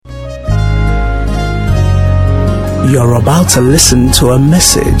You're about to listen to a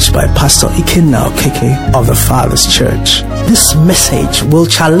message by Pastor Ikenna Okeke of the Father's Church. This message will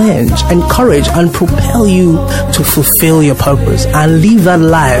challenge, encourage, and propel you to fulfill your purpose and live that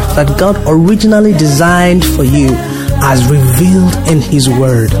life that God originally designed for you as revealed in His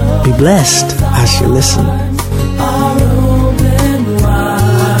Word. Be blessed as you listen.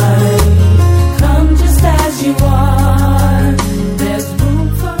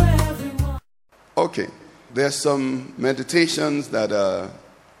 Okay, there's some meditations that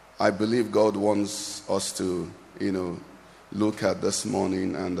I believe God wants us to, look at this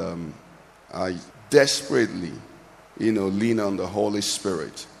morning, and I desperately, lean on the Holy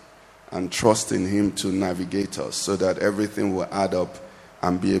Spirit and trust in Him to navigate us so that everything will add up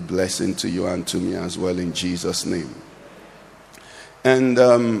and be a blessing to you and to me as well, in Jesus' name. And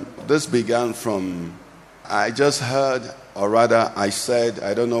this began from, I just heard, or rather I said,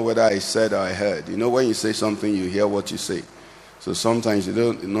 I don't know whether I said or I heard. When you say something, you hear what you say. So sometimes you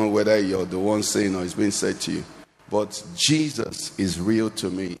don't know whether you're the one saying or it's being said to you. But Jesus is real to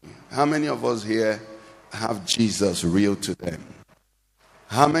me. How many of us here have Jesus real to them?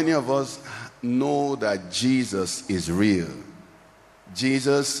 How many of us know that Jesus is real?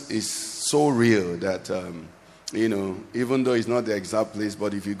 Jesus is so real that, even though it's not the exact place,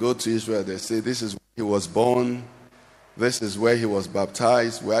 but if you go to Israel, they say this is where He was born. This is where He was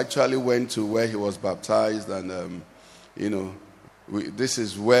baptized. We actually went to where He was baptized, and, this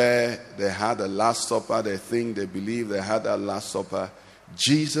is where they had the Last Supper. They believe they had that Last Supper.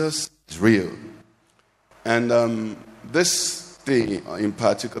 Jesus is real. And this thing in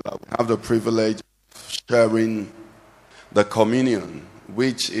particular, we have the privilege of sharing the communion,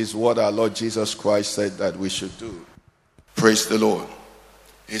 which is what our Lord Jesus Christ said that we should do. Praise the Lord.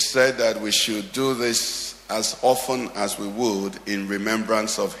 He said that we should do this as often as we would in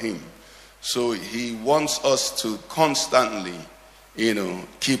remembrance of Him. So He wants us to constantly,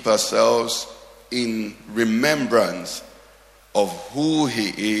 keep ourselves in remembrance of who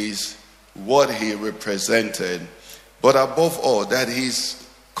He is, what He represented, but above all, that He's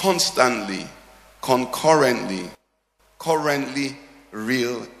constantly, concurrently, currently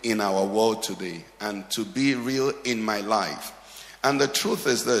real in our world today, and to be real in my life. And the truth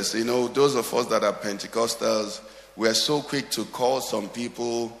is this, those of us that are Pentecostals, we're so quick to call some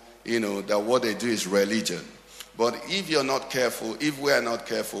people, that what they do is religion. But if you're not careful, if we are not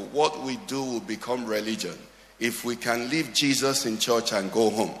careful, what we do will become religion. If we can leave Jesus in church and go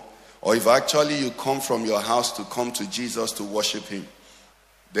home, or if actually you come from your house to come to Jesus to worship Him,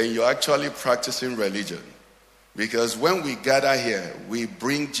 then you're actually practicing religion. Because when we gather here, we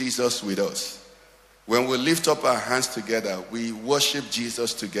bring Jesus with us. When we lift up our hands together, we worship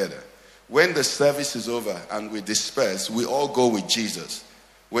Jesus together. When the service is over and we disperse, we all go with Jesus.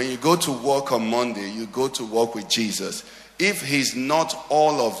 When you go to work on Monday, you go to work with Jesus. If He's not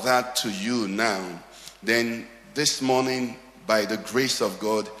all of that to you now, then this morning, by the grace of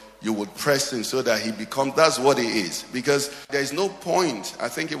God, you would press Him so that He becomes, that's what He is. Because there's no point, I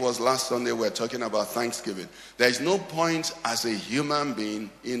think it was last Sunday we were talking about Thanksgiving. There's no point as a human being,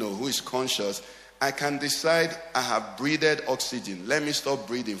 who is conscious, I can decide I have breathed oxygen. Let me stop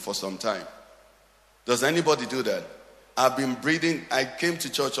breathing for some time. Does anybody do that? I've been breathing. I came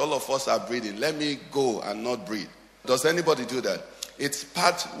to church. All of us are breathing. Let me go and not breathe. Does anybody do that? It's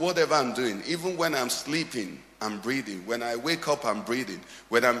part, whatever I'm doing. Even when I'm sleeping, I'm breathing. When I wake up, I'm breathing.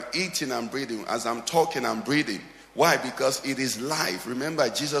 When I'm eating, I'm breathing. As I'm talking, I'm breathing. Why? Because it is life. Remember,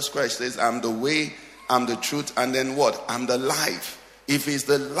 Jesus Christ says, I'm the way, I'm the truth, and then what? I'm the life. If He's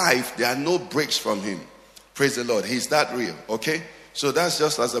the life, there are no breaks from Him. Praise the Lord. He's that real. Okay? So that's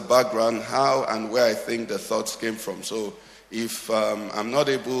just as a background, how and where I think the thoughts came from. So if we're not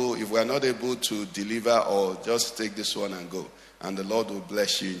able to deliver, or just take this one and go. And the Lord will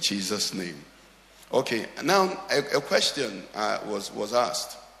bless you in Jesus' name. Okay, now a question was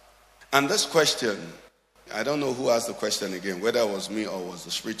asked. And this question, I don't know who asked the question again, whether it was me or was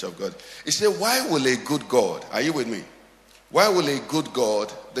the Spirit of God. He said, why will a good God, are you with me? Why will a good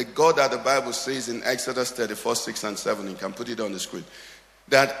God, the God that the Bible says in Exodus 34, 6 and 7, you can put it on the screen,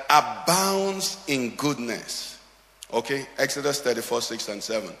 that abounds in goodness. Okay, Exodus 34, 6 and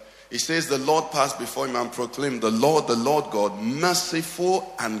 7. It says, the Lord passed before him and proclaimed, the Lord God,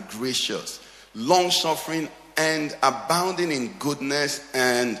 merciful and gracious, long-suffering and abounding in goodness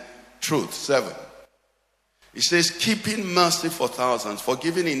and truth. 7. It says, keeping mercy for thousands,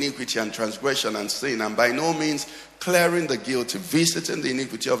 forgiving iniquity and transgression and sin, and by no means clearing the guilty, visiting the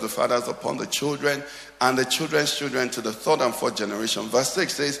iniquity of the fathers upon the children and the children's children to the third and fourth generation. Verse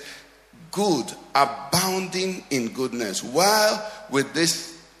 6 says, good, abounding in goodness. While with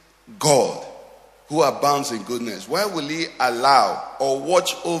this God, who abounds in goodness, why will he allow or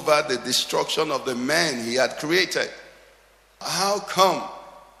watch over the destruction of the man he had created? How come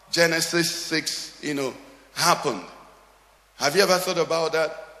Genesis 6, happened? Have you ever thought about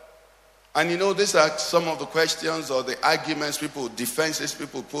that? And these are some of the questions or the arguments defenses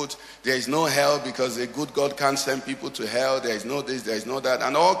people put. There is no hell because a good God can't send people to hell. There is no this, there is no that,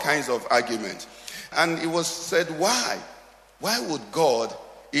 and all kinds of arguments. And it was said, why? Why would God,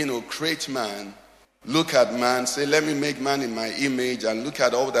 create man, look at man, say, let me make man in my image, and look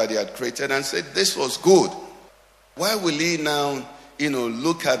at all that he had created and say, this was good? Why will he now,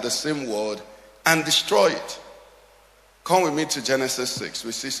 look at the same world and destroy it? Come with me to Genesis 6.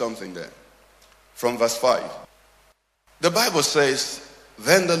 We see something there. From verse 5. The Bible says,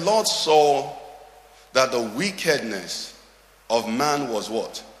 then the Lord saw that the wickedness of man was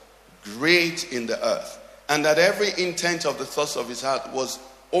what? Great in the earth. And that every intent of the thoughts of his heart was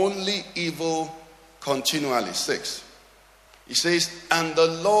only evil continually. 6. He says, and the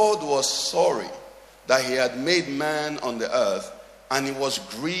Lord was sorry that he had made man on the earth, and he was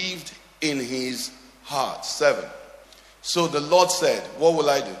grieved in his heart. 7. So the Lord said, what will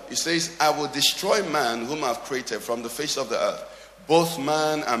I do? He says, I will destroy man whom I have created from the face of the earth, both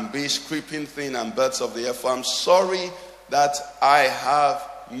man and beast, creeping thing and birds of the air, for I'm sorry that I have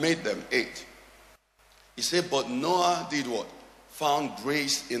made them. 8. He said, but Noah did what? Found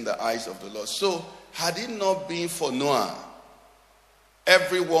grace in the eyes of the Lord. So had it not been for Noah,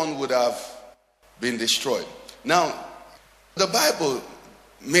 everyone would have been destroyed. Now, the Bible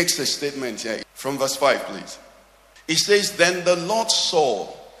makes a statement here from verse 5, please. It says, then the Lord saw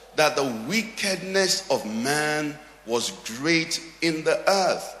that the wickedness of man was great in the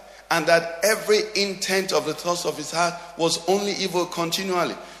earth, and that every intent of the thoughts of his heart was only evil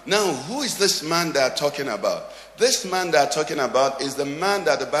continually. Now, who is this man that I'm talking about? This man that I'm talking about is the man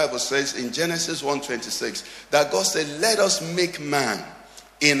that the Bible says in Genesis 1:26, that God said, let us make man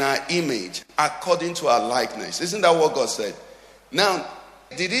in our image according to our likeness. Isn't that what God said? Now,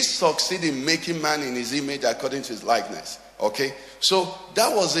 did he succeed in making man in his image according to his likeness? Okay. So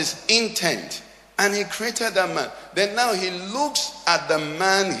that was his intent. And he created that man. Then now he looks at the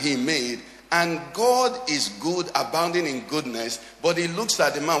man he made. And God is good, abounding in goodness. But he looks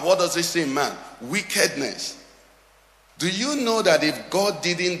at the man. What does he say, man? Wickedness. Do you know that if God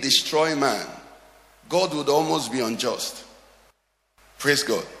didn't destroy man, God would almost be unjust? Praise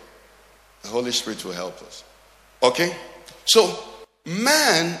God. The Holy Spirit will help us. Okay. So,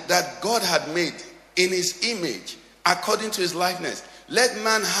 man that God had made in his image, according to his likeness. Let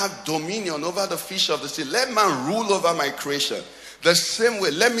man have dominion over the fish of the sea. Let man rule over my creation. The same way,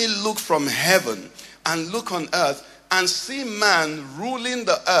 let me look from heaven and look on earth and see man ruling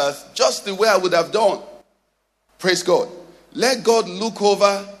the earth just the way I would have done. Praise God. Let God look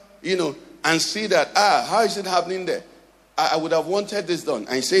over, and see that, how is it happening there? I would have wanted this done.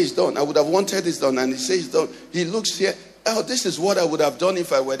 And he says it's done. I would have wanted this done. And he says it's done. He looks here. Oh, this is what I would have done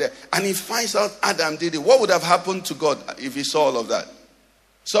if I were there. And he finds out Adam did it. What would have happened to God if he saw all of that?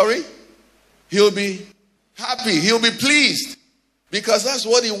 Sorry? He'll be happy. He'll be pleased. Because that's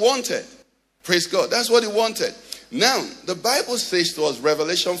what he wanted. Praise God. That's what he wanted. Now, the Bible says to us,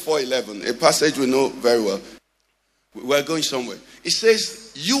 Revelation 4:11, a passage we know very well. We're going somewhere. It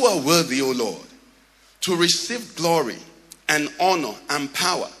says, you are worthy, O Lord, to receive glory and honor and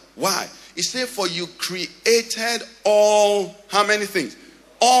power. Why? He said, for you created all, how many things?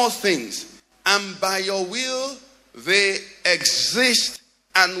 All things. And by your will, they exist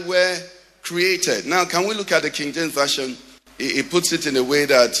and were created. Now, can we look at the King James Version? It puts it in a way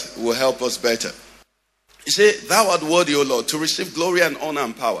that will help us better. He said, thou art worthy, O Lord, to receive glory and honor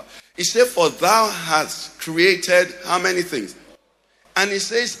and power. He said, for thou hast created how many things? And he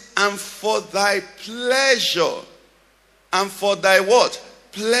says, and for thy pleasure. And for thy what?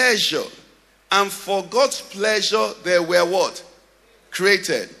 Pleasure. And for God's pleasure, they were what?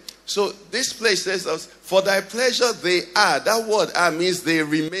 Created. So this place says, for thy pleasure they are. That word are means they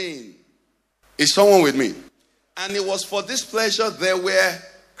remain. Is someone with me? And it was for this pleasure they were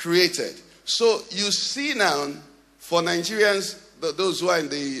created. So you see now, for Nigerians, those who are in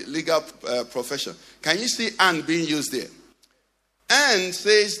the legal profession, can you see and being used there? And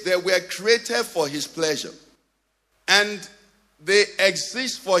says they were created for his pleasure. And they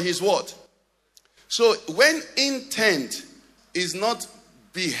exist for his what? So when intent is not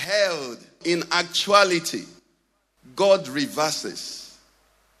beheld in actuality, God reverses.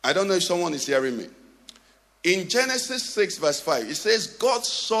 I don't know if someone is hearing me. In Genesis 6 verse 5, it says, God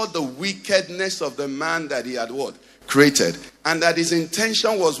saw the wickedness of the man that he had what? Created. And that his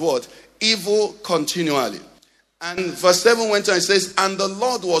intention was what? Evil continually. And verse 7 went on and says, and the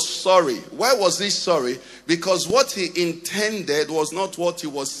Lord was sorry. Why was he sorry? Because what he intended was not what he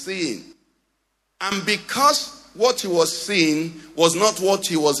was seeing. And because what he was seeing was not what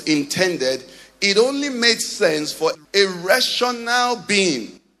he was intended, it only made sense for a rational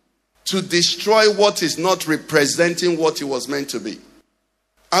being to destroy what is not representing what he was meant to be.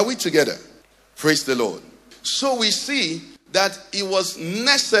 Are we together? Praise the Lord. So we see that it was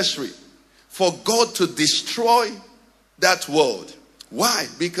necessary for God to destroy that world. Why?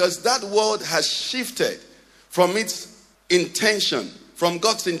 Because that world has shifted from its intention, from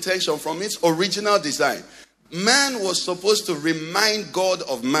God's intention, from its original design. Man was supposed to remind God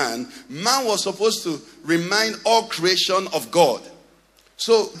of man. Man was supposed to remind all creation of God.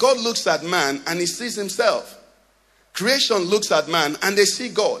 So God looks at man and he sees himself. Creation looks at man and they see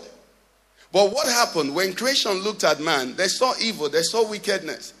God. But what happened when creation looked at man? They saw evil, they saw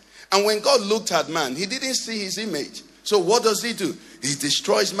wickedness. And when God looked at man, he didn't see his image. So what does he do? He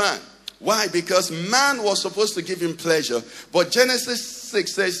destroys man. Why? Because man was supposed to give him pleasure. But Genesis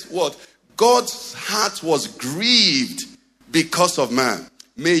 6 says what? God's heart was grieved because of man.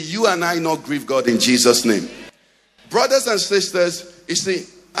 May you and I not grieve God in Jesus' name. Brothers and sisters, you see,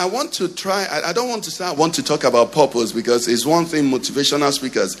 I want to try, I don't want to say I want to talk about purpose, because it's one thing motivational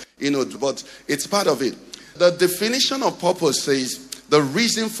speakers, but it's part of it. The definition of purpose says the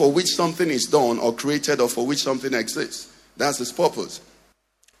reason for which something is done or created or for which something exists. That's its purpose.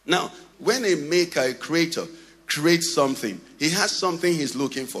 Now, when a maker, a creator, creates something, he has something he's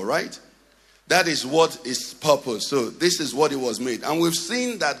looking for, right? That is what is purpose. So this is what it was made. And we've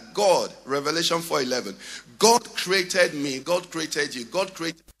seen that God, Revelation 4:11, God created me, God created you, God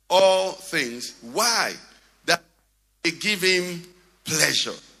created all things. Why? That they give him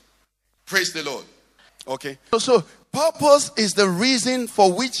pleasure. Praise the Lord. Okay. So purpose is the reason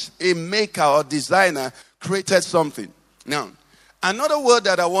for which a maker or designer created something. Now, another word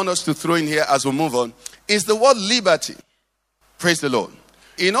that I want us to throw in here as we move on is the word liberty. Praise the Lord.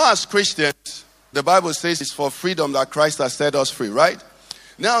 You know, as Christians, the Bible says it's for freedom that Christ has set us free, right?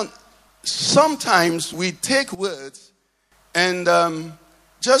 Now, sometimes we take words and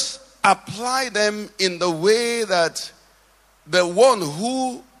just apply them in the way that the one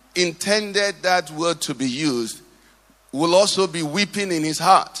who intended that word to be used will also be weeping in his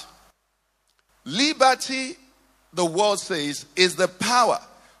heart. Liberty, the word says, is the power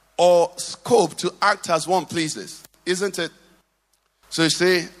or scope to act as one pleases, isn't it? So you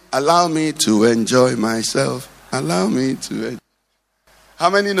say, allow me to enjoy myself. Allow me to enjoy. How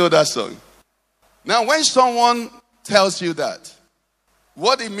many know that song? Now, when someone tells you that,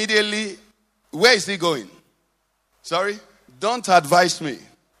 where is he going? Sorry? Don't advise me.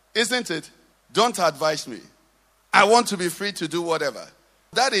 Isn't it? Don't advise me. I want to be free to do whatever.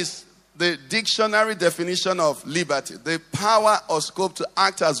 That is the dictionary definition of liberty. The power or scope to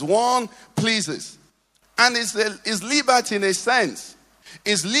act as one pleases. And it's liberty in a sense.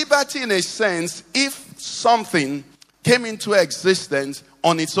 It's liberty in a sense if something came into existence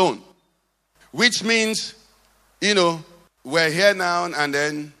on its own. Which means, we're here now and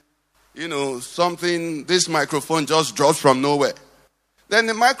then, this microphone just drops from nowhere. Then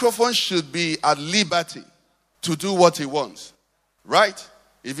the microphone should be at liberty to do what he wants. Right?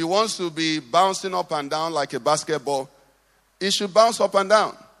 If he wants to be bouncing up and down like a basketball, it should bounce up and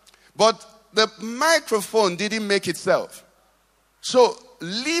down. But the microphone didn't make itself. So,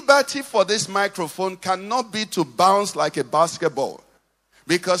 liberty for this microphone cannot be to bounce like a basketball.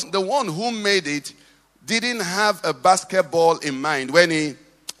 Because the one who made it didn't have a basketball in mind when he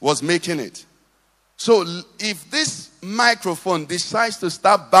was making it. So, if this microphone decides to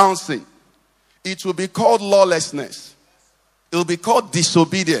start bouncing, it will be called lawlessness. It will be called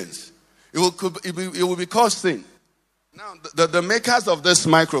disobedience. It will be called sin. Now, the makers of this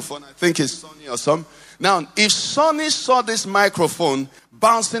microphone, I think it's Sony or some. Now, if Sony saw this microphone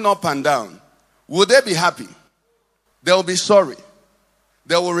bouncing up and down, would they be happy? They will be sorry.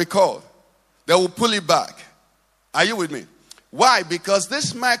 They will recall. They will pull it back. Are you with me? Why? Because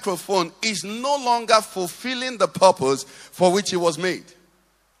this microphone is no longer fulfilling the purpose for which it was made.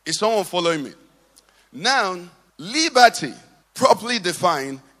 Is someone following me? Now, liberty, properly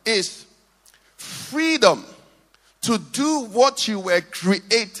defined, is freedom to do what you were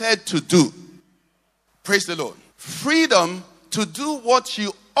created to do. Praise the Lord. Freedom to do what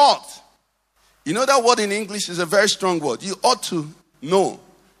you ought. You know that word in English is a very strong word. You ought to know.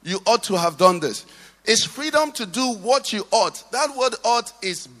 You ought to have done this. It's freedom to do what you ought. That word ought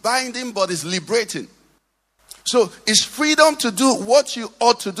is binding but is liberating. So it's freedom to do what you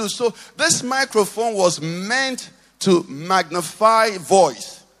ought to do. So this microphone was meant to magnify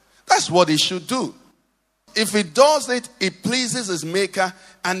voice. That's what it should do. If he does it, it pleases his maker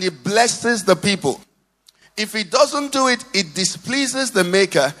and it blesses the people. If he doesn't do it, it displeases the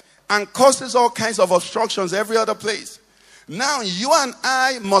maker and causes all kinds of obstructions every other place. Now, you and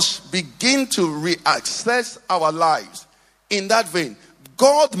I must begin to reassess our lives in that vein.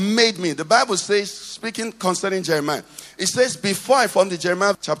 God made me. The Bible says, speaking concerning Jeremiah, it says, before I formed the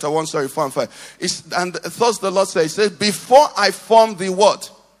Jeremiah chapter 1, 4 and 5. And thus the Lord says, it says, before I formed thee what?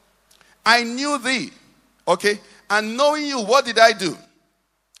 I knew thee. Okay? And knowing you, what did I do?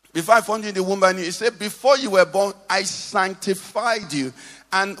 Before I formed you in the womb, I knew. It said, before you were born, I sanctified you.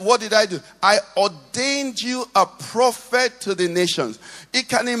 And what did I do? I ordained you a prophet to the nations. You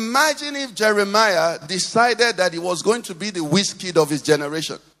can imagine if Jeremiah decided that he was going to be the Wizkid of his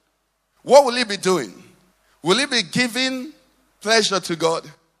generation. What will he be doing? Will he be giving pleasure to God?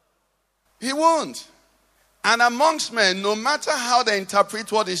 He won't. And amongst men, no matter how they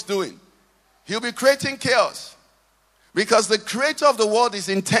interpret what he's doing, he'll be creating chaos. Because the creator of the world is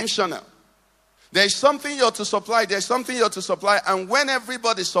intentional. There's something you're to supply. There's something you're to supply. And when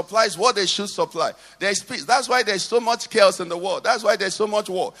everybody supplies what they should supply, there's peace. That's why there's so much chaos in the world. That's why there's so much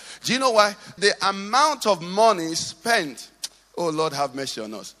war. Do you know why? The amount of money spent. Oh, Lord, have mercy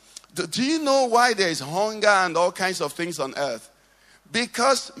on us. Do you know why there is hunger and all kinds of things on earth?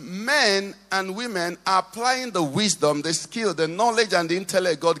 Because men and women are applying the wisdom, the skill, the knowledge, and the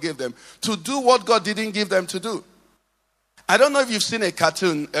intellect God gave them to do what God didn't give them to do. I don't know if you've seen a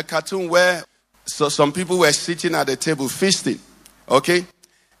cartoon where some people were sitting at a table feasting, okay?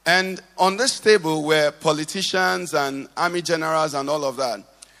 And on this table were politicians and army generals and all of that.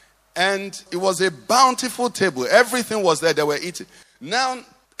 And it was a bountiful table. Everything was there. They were eating. Now,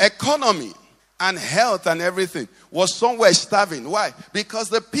 economy and health and everything was somewhere starving. Why? Because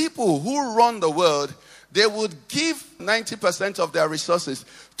the people who run the world, they would give 90% of their resources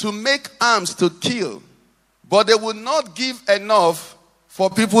to make arms to kill. But they would not give enough for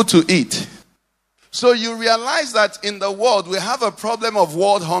people to eat. So you realize that in the world, we have a problem of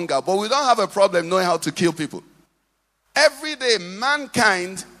world hunger, but we don't have a problem knowing how to kill people. Every day,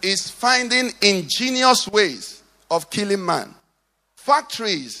 mankind is finding ingenious ways of killing man.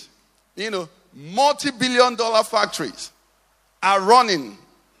 Factories, multi-billion-dollar factories are running,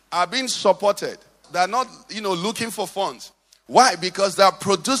 are being supported. They're not, looking for funds. Why? Because they're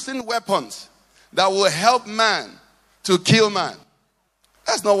producing weapons that will help man to kill man.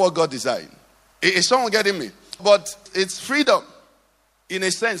 That's not what God designed. Is someone getting me? But it's freedom in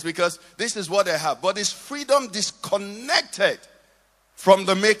a sense because this is what they have. But it's freedom disconnected from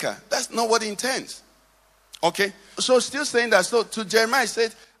the maker. That's not what he intends. Okay? So still saying that. So to Jeremiah, he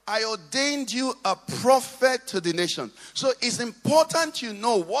said, I ordained you a prophet to the nation. So it's important you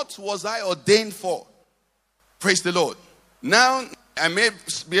know what was I ordained for. Praise the Lord. Now, I may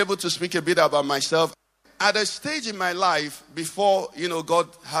be able to speak a bit about myself. At a stage in my life before, God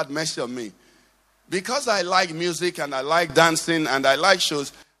had mercy on me. Because I like music and I like dancing and I like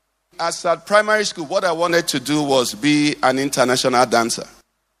shows, as at primary school, what I wanted to do was be an international dancer.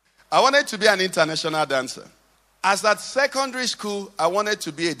 I wanted to be an international dancer. As at secondary school, I wanted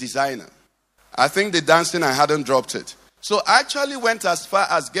to be a designer. I think the dancing, I hadn't dropped it. So I actually went as far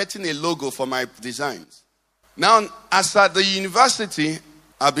as getting a logo for my designs. Now, as at the university,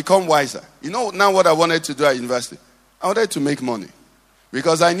 I've become wiser. Now what I wanted to do at university? I wanted to make money.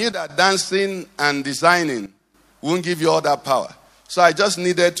 Because I knew that dancing and designing won't give you all that power. So I just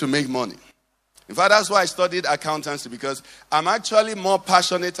needed to make money. In fact, that's why I studied accountancy, because I'm actually more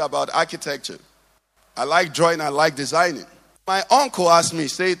passionate about architecture. I like drawing, I like designing. My uncle asked me,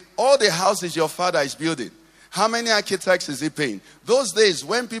 said, all the houses your father is building, how many architects is he paying? Those days,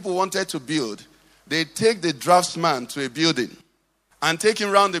 when people wanted to build, they take the draftsman to a building and take him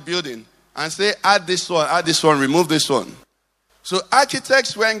around the building and say, add this one, remove this one. So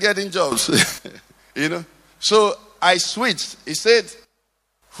architects weren't getting jobs, So I switched. He said,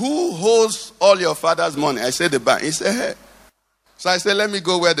 who holds all your father's money? I said, the bank. He said, hey. So I said, let me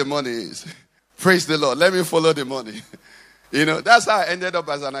go where the money is. Praise the Lord. Let me follow the money. That's how I ended up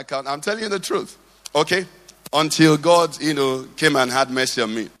as an accountant. I'm telling you the truth. Okay? Until God, came and had mercy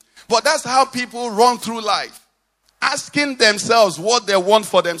on me. But that's how people run through life. Asking themselves what they want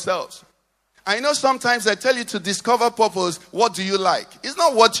for themselves. I know sometimes I tell you to discover purpose. What do you like? It's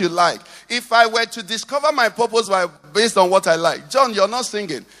not what you like. If I were to discover my purpose based on what I like, John, you're not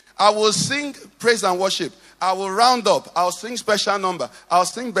singing. I will sing praise and worship. I will round up. I'll sing special number. I'll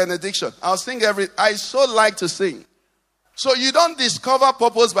sing benediction. I'll sing I so like to sing. So you don't discover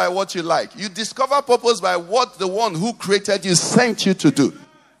purpose by what you like. You discover purpose by what the one who created you sent you to do.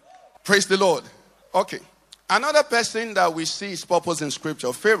 Praise the Lord. Okay. Another person that we see is purpose in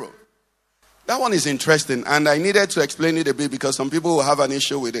scripture, Pharaoh. That one is interesting, and I needed to explain it a bit because some people will have an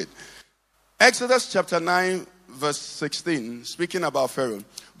issue with it. Exodus chapter 9, verse 16, speaking about Pharaoh.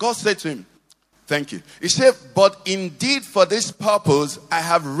 God said to him, thank you. He said, but indeed for this purpose I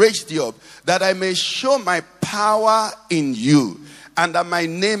have raised you up, that I may show my power in you, and that my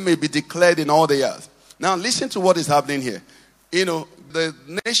name may be declared in all the earth. Now listen to what is happening here. You know, the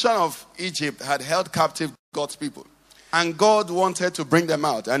nation of Egypt had held captive God's people. And God wanted to bring them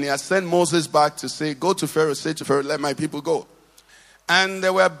out. And he had sent Moses back to say, go to Pharaoh, say to Pharaoh, let my people go. And they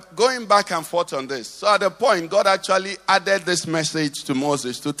were going back and forth on this. So at the point, God actually added this message to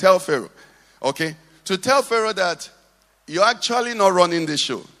Moses to tell Pharaoh. Okay? To tell Pharaoh that you're actually not running this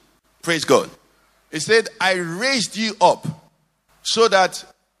show. Praise God. He said, I raised you up so that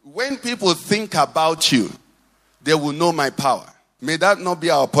when people think about you, they will know my power. May that not be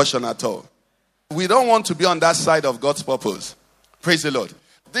our portion at all. We don't want to be on that side of God's purpose. Praise the Lord.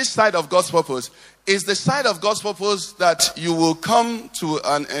 This side of God's purpose is the side of God's purpose that you will come to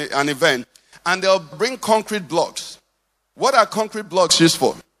an event and they'll bring concrete blocks. What are concrete blocks used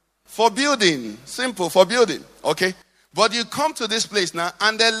for? For building. Simple, for building. Okay? But you come to this place now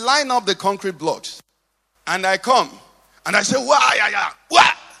and they line up the concrete blocks. And I come and I say, wah, yeah, yeah,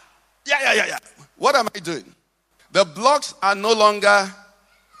 wah, yeah. What am I doing? The blocks are no longer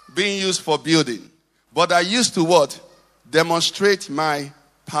being used for building, but are used to what? Demonstrate my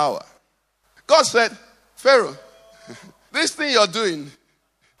power. God said, Pharaoh, this thing you're doing,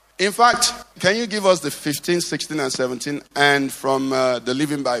 in fact, can you give us the 15, 16, and 17 and from the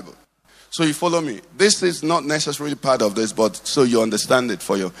Living Bible? So you follow me. This is not necessarily part of this, but so you understand it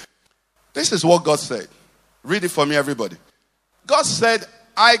for you. This is what God said. Read it for me, everybody. God said,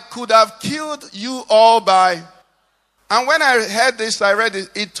 I could have killed you all by... And when I heard this, I read it,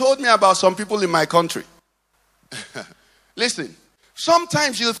 it told me about some people in my country. Listen,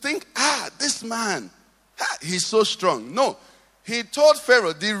 sometimes you think, this man, he's so strong. No, he told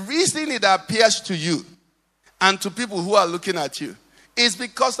Pharaoh, the reason it appears to you and to people who are looking at you is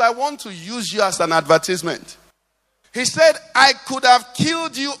because I want to use you as an advertisement. He said, I could have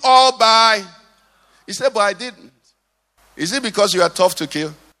killed you all by... He said, but I didn't. Is it because you are tough to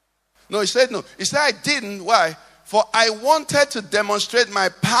kill? No, he said no. He said, I didn't. Why? For I wanted to demonstrate my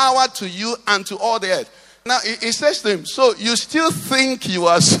power to you and to all the earth. Now, he says to him, so you still think you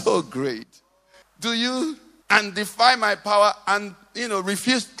are so great? Do you? And defy my power and,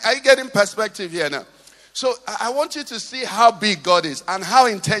 refuse? Are you getting perspective here now? So I want you to see how big God is and how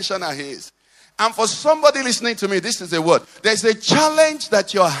intentional he is. And for somebody listening to me, this is a word. There's a challenge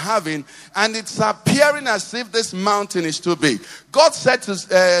that you're having, and it's appearing as if this mountain is too big. God said to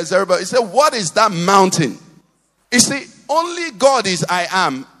Zerubbabel, he said, what is that mountain? You see, only God is I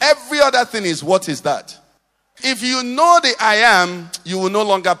am. Every other thing is what is that? If you know the I am, you will no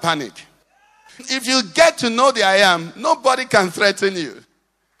longer panic. If you get to know the I am, nobody can threaten you.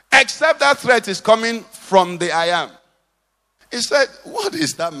 Except that threat is coming from the I am. He said, what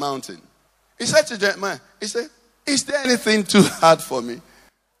is that mountain? He said to Jeremiah, he said, is there anything too hard for me?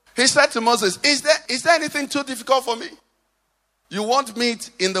 He said to Moses, is there anything too difficult for me? You want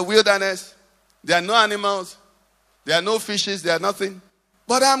meat in the wilderness? There are no animals. There are no fishes. There are nothing.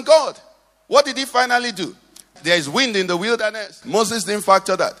 But I'm God. What did he finally do? There is wind in the wilderness. Moses didn't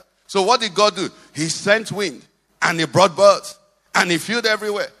factor that. So what did God do? He sent wind. And he brought birds. And he filled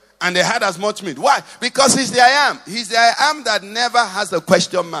everywhere. And they had as much meat. Why? Because he's the I am. He's the I am that never has a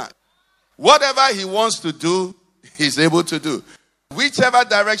question mark. Whatever he wants to do, he's able to do. Whichever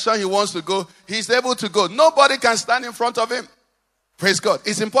direction he wants to go, he's able to go. Nobody can stand in front of him. Praise God.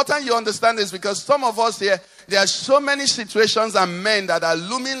 It's important you understand this because some of us here, there are so many situations and men that are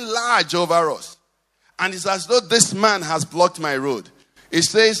looming large over us. And it's as though this man has blocked my road. It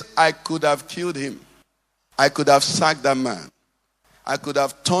says, I could have killed him. I could have sacked that man. I could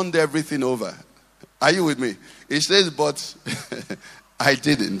have turned everything over. Are you with me? It says, but I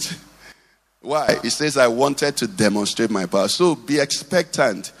didn't. Why? It says, I wanted to demonstrate my power. So be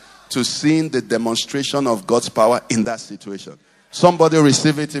expectant to seeing the demonstration of God's power in that situation. Somebody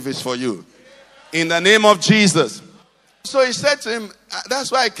receive it if it's for you. In the name of Jesus. So he said to him,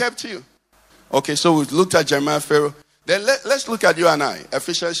 that's why I kept you. Okay, so we looked at Jeremiah, Pharaoh. Then let's look at you and I.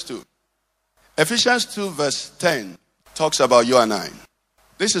 Ephesians 2. Ephesians 2 verse 10 talks about you and I.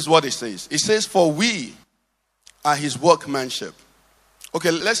 This is what it says. It says, for we are his workmanship.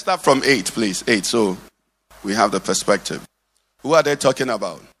 Okay, let's start from 8, please. 8, so we have the perspective. Who are they talking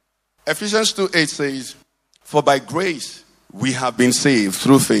about? Ephesians 2:8 says, for by grace we have been saved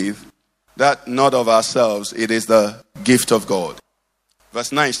through faith, that not of ourselves, it is the gift of God.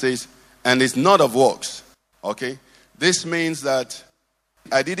 Verse 9 says, and it's not of works. Okay? This means that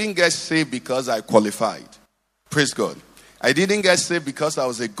I didn't get saved because I qualified. Praise God. I didn't get saved because I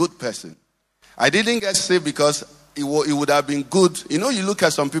was a good person. I didn't get saved because it would have been good. You know, you look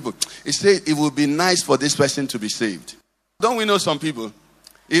at some people, it says it would be nice for this person to be saved. Don't we know some people,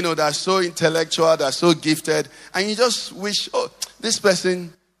 you know, that are so intellectual, that are so gifted, and you just wish, this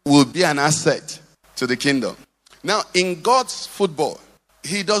person will be an asset to the kingdom. Now, in God's football,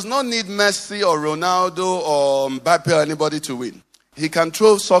 he does not need Messi or Ronaldo or Mbappe or anybody to win. He can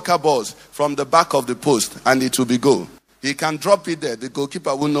throw soccer balls from the back of the post and it will be goal. He can drop it there. The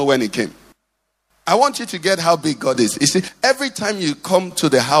goalkeeper will know when it came. I want you to get how big God is. You see, every time you come to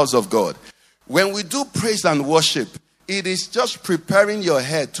the house of God, when we do praise and worship, it is just preparing your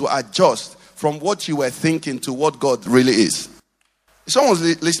head to adjust from what you were thinking to what God really is.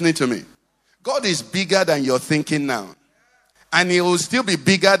 Someone's listening to me. God is bigger than you're thinking now. And he will still be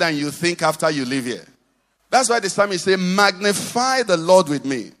bigger than you think after you leave here. That's why the psalmist says, magnify the Lord with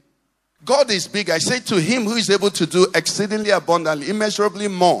me. God is big. I say to him who is able to do exceedingly abundantly, immeasurably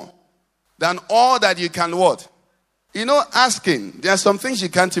more than all that you can what? You know, asking. There are some things you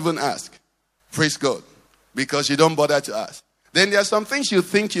can't even ask. Praise God. Because you don't bother to ask. Then there are some things you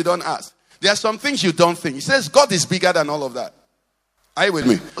think you don't ask. There are some things you don't think. He says God is bigger than all of that. Are you with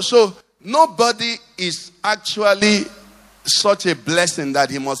me? So nobody is actually such a blessing that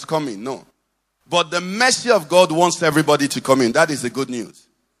he must come in. No. But the mercy of God wants everybody to come in. That is the good news.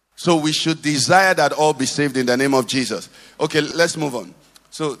 So we should desire that all be saved in the name of Jesus. Okay, let's move on.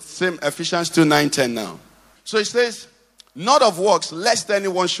 So same Ephesians 2:9-10 now. So it says, not of works, lest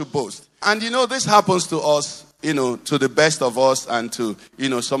anyone should boast. And you know, this happens to us, you know, to the best of us and to, you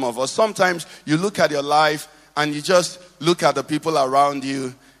know, some of us. Sometimes you look at your life and you just look at the people around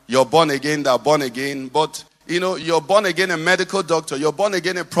you. You're born again, they're born again. But, you know, you're born again a medical doctor. You're born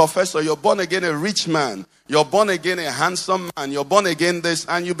again a professor. You're born again a rich man. You're born again a handsome man. You're born again this.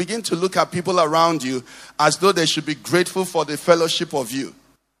 And you begin to look at people around you as though they should be grateful for the fellowship of you.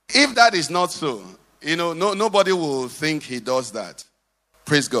 If that is not so, you know, nobody will think he does that.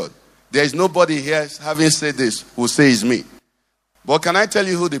 Praise God. There is nobody here having said this who say it's me. But can I tell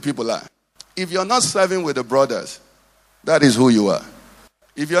you who the people are? If you're not serving with the brothers, that is who you are.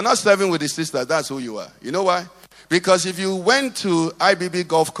 If you're not serving with the sisters, that's who you are. You know why? Because if you went to IBB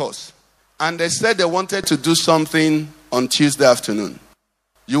golf course and they said they wanted to do something on Tuesday afternoon,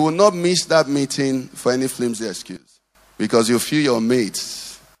 you will not miss that meeting for any flimsy excuse. Because you feel your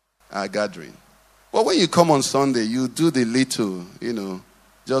mates are gathering. But when you come on Sunday, you do the little, you know,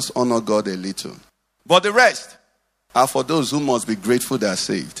 just honor God a little. But the rest are for those who must be grateful they are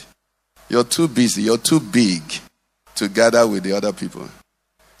saved. You're too busy, you're too big to gather with the other people.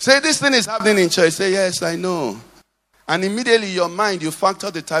 Say, this thing is happening in church. Say, yes, I know. And immediately your mind, you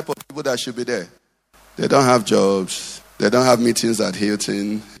factor the type of people that should be there. They don't have jobs. They don't have meetings at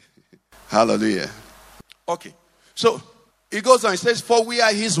Hilton. Hallelujah. Okay. So, it goes on. It says, for we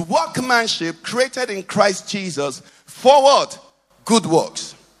are his workmanship created in Christ Jesus for what? Good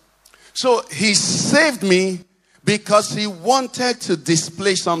works. So, he saved me because he wanted to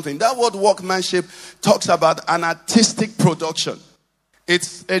display something. That word workmanship talks about an artistic production.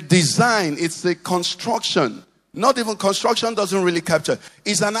 It's a design. It's a construction. Not even construction doesn't really capture.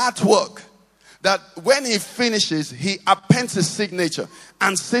 It's an artwork that when he finishes, he appends his signature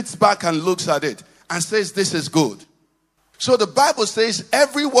and sits back and looks at it and says, this is good. So the Bible says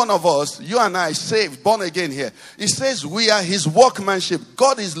every one of us, you and I, saved, born again here. It says we are his workmanship.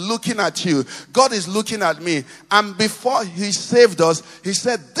 God is looking at you. God is looking at me. And before he saved us, he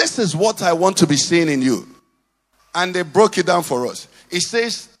said, this is what I want to be seen in you. And they broke it down for us. It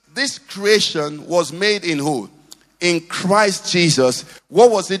says this creation was made in who? In Christ Jesus.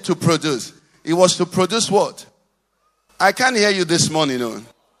 What was it to produce? It was to produce what? I can't hear you this morning. No.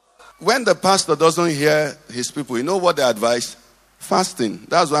 When the pastor doesn't hear his people, you know what they advise? Fasting.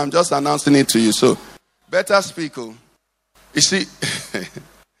 That's why I'm just announcing it to you. So, better speak. You see,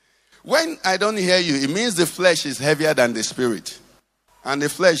 when I don't hear you, it means the flesh is heavier than the spirit. And the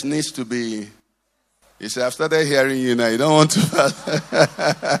flesh needs to be... You say, I've started hearing you now. You don't want to fast.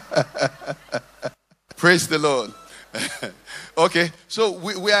 Praise the Lord. Okay, so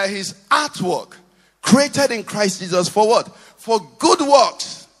we are his artwork. Created in Christ Jesus for what? For good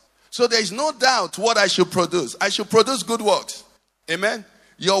works. So there is no doubt what I should produce. I should produce good works. Amen.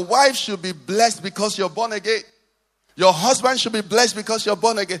 Your wife should be blessed because you're born again. Your husband should be blessed because you're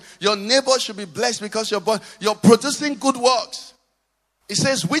born again. Your neighbor should be blessed because you're born. You're producing good works. It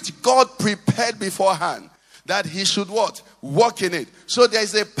says, which God prepared beforehand, that he should what? Walk in it. So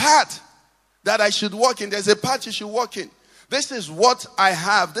there's a part that I should walk in. There's a part you should walk in. This is what I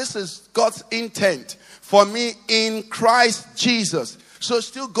have. This is God's intent for me in Christ Jesus. So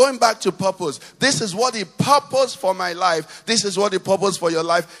still going back to purpose. This is what he purposed for my life. This is what he purposed for your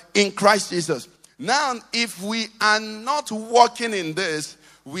life in Christ Jesus. Now, if we are not walking in this,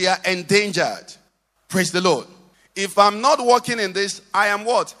 we are endangered. Praise the Lord. If I'm not walking in this, I am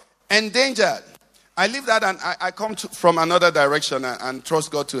what? Endangered. I leave that and I come from another direction and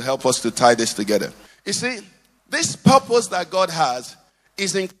trust God to help us to tie this together. You see, this purpose that God has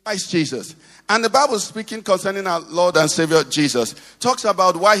is in Christ Jesus. And the Bible speaking concerning our Lord and Savior Jesus talks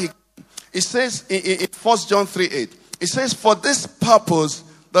about why it says in 1 John 3:8, it says, for this purpose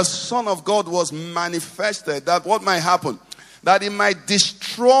the Son of God was manifested, that what might happen? That he might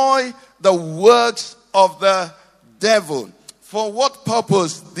destroy the works of the devil. For what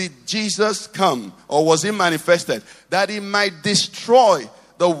purpose did Jesus come, or was he manifested? That he might destroy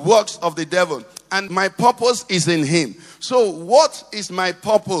the works of the devil. And my purpose is in him. So what is my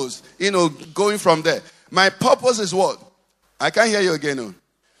purpose? Going from there. My purpose is what? I can't hear you again. No.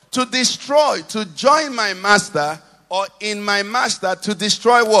 To destroy, to join my master, or in my master, to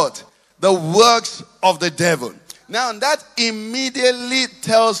destroy what? The works of the devil. Now that immediately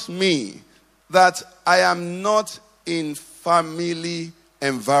tells me that I am not in family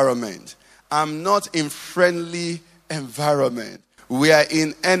environment. I'm not in friendly environment. We are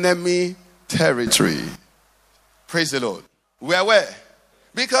in enemy territory. Praise the Lord. We are where?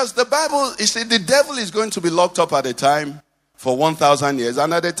 Because the Bible, you see, the devil is going to be locked up at a time for 1,000 years.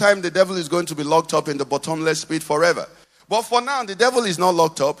 And at a time, the devil is going to be locked up in the bottomless pit forever. But for now, the devil is not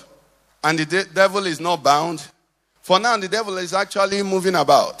locked up. And the devil is not bound. For now, the devil is actually moving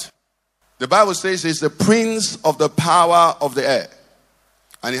about. The Bible says he's the prince of the power of the air.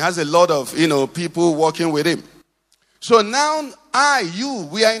 And he has a lot of, people working with him. So now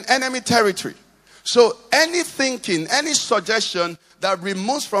we are in enemy territory. So any thinking, any suggestion that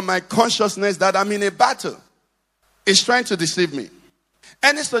removes from my consciousness that I'm in a battle is trying to deceive me.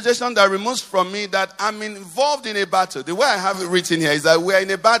 Any suggestion that removes from me that I'm involved in a battle. The way I have it written here is that we are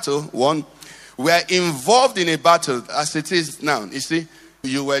in a battle. One, we are involved in a battle as it is now. You see,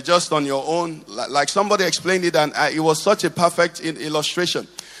 you were just on your own. Like somebody explained it, and it was such a perfect illustration.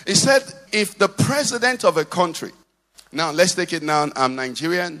 He said, if the president of a country, now let's take it now, I'm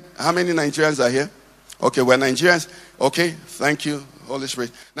Nigerian. How many Nigerians are here? Okay, we're Nigerians. Okay, thank you, Holy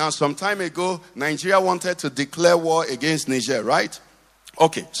Spirit. Now, some time ago, Nigeria wanted to declare war against Niger, right?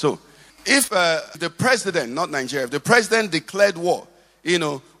 Okay, so if the president, not Nigeria, if the president declared war,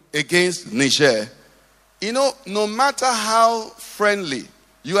 against Niger, no matter how friendly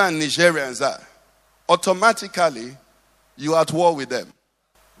you and Nigerians are, automatically you are at war with them.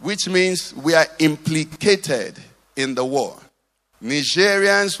 Which means we are implicated in the war.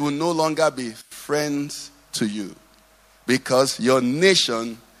 Nigerians will no longer be friends to you because your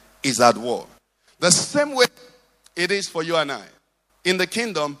nation is at war. The same way it is for you and I. In the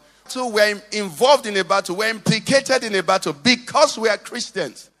kingdom, so we're involved in a battle. We're implicated in a battle because we are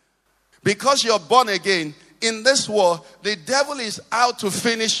Christians. Because you're born again, in this war, the devil is out to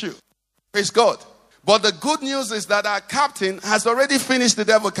finish you. Praise God. But the good news is that our captain has already finished the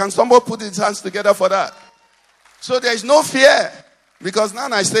devil. Can somebody put his hands together for that? So there is no fear. Because now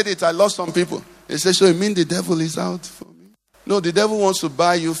I said it, I lost some people. They say, so you mean the devil is out for me? No, the devil wants to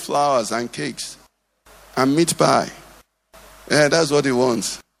buy you flowers and cakes and meat pie. Yeah, that's what he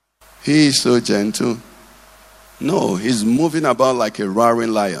wants. He is so gentle. No, he's moving about like a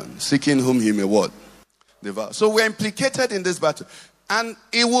roaring lion, seeking whom he may what? Devour. So we're implicated in this battle. And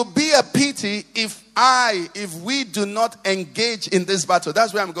it will be a pity if we do not engage in this battle.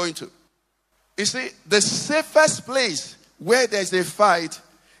 That's where I'm going to. You see, the safest place where there's a fight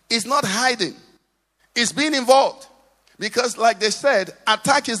is not hiding. It's being involved. Because like they said,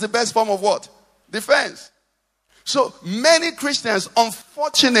 attack is the best form of what? Defense. So many Christians,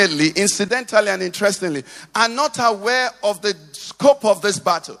 unfortunately, incidentally and interestingly, are not aware of the scope of this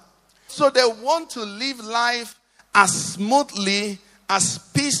battle. So they want to live life as smoothly, as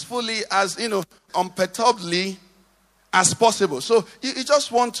peacefully, as, unperturbedly as possible. So you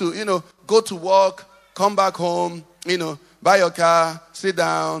just want to, go to work, come back home, buy your car, sit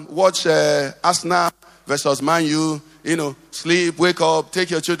down, watch Arsenal versus Man U, sleep, wake up, take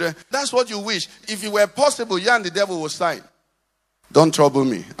your children. That's what you wish. If it were possible, you and the devil would sign. Don't trouble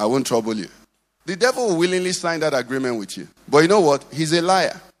me. I won't trouble you. The devil will willingly sign that agreement with you. But you know what? He's a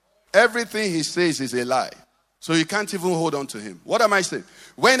liar. Everything he says is a lie. So you can't even hold on to him. What am I saying?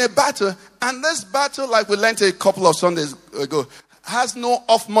 We're in a battle, and this battle, like we learned a couple of Sundays ago, has no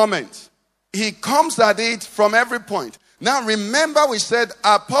off moment. He comes at it from every point. Now remember, we said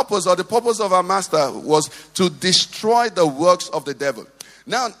our purpose, or the purpose of our master, was to destroy the works of the devil.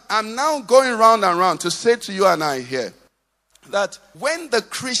 Now I'm going round and round to say to you and I here that when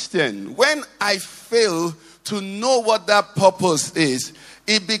I fail to know what that purpose is,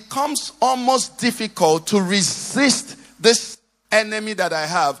 it becomes almost difficult to resist this enemy that I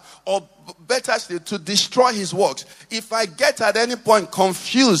have, or better still, to destroy his works. If I get at any point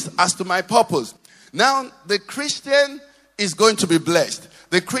confused as to my purpose, now the Christian is going to be blessed.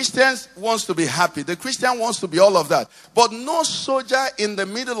 The Christian wants to be happy. The Christian wants to be all of that. But no soldier in the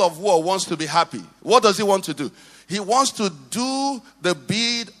middle of war wants to be happy. What does he want to do? He wants to do the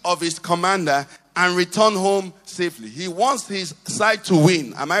bid of his commander and return home safely. He wants his side to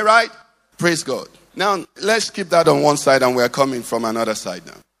win. Am I right? Praise God. Now, let's keep that on one side, and we're coming from another side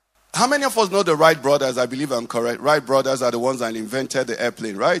now. How many of us know the Wright brothers? I believe I'm correct. Wright brothers are the ones that invented the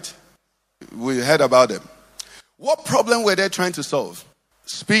airplane, right? We heard about them. What problem were they trying to solve?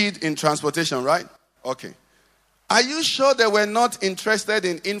 Speed in transportation, right? Okay. Are you sure they were not interested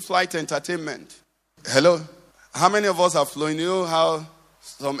in in-flight entertainment? Hello? How many of us have flown? You know how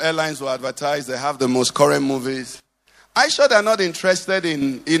some airlines will advertise they have the most current movies? Are you sure they're not interested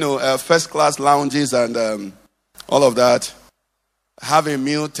in, first-class lounges and all of that? Have a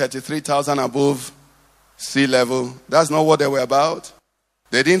meal 33,000 above sea level. That's not what they were about.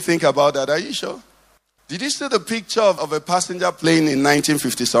 They didn't think about that. Are you sure? Did you see the picture of a passenger plane in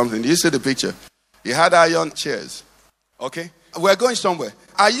 1950-something? Did you see the picture? He had iron chairs. Okay? We're going somewhere.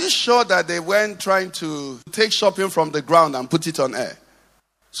 Are you sure that they weren't trying to take shopping from the ground and put it on air?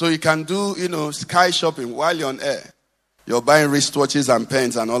 So you can do, sky shopping while you're on air. You're buying wristwatches and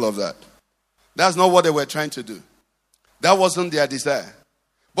pens and all of that. That's not what they were trying to do. That wasn't their desire.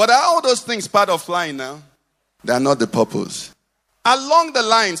 But are all those things part of flying now? They are not the purpose. Along the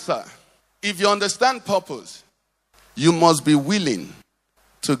line, sir, if you understand purpose, you must be willing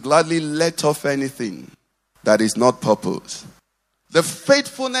to gladly let off anything that is not purpose. The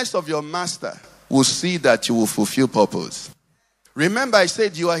faithfulness of your master will see that you will fulfill purpose. Remember, I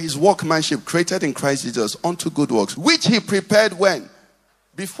said you are his workmanship, created in Christ Jesus unto good works, which he prepared when?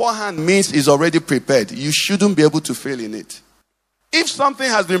 Beforehand means he's already prepared. You shouldn't be able to fail in it. If something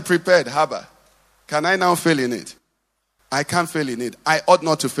has been prepared, Haba, can I now fail in it? I can't fail in it. I ought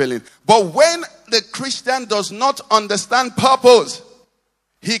not to fail in it. But when the Christian does not understand purpose,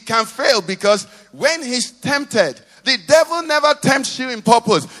 he can fail, because when he's tempted, the devil never tempts you in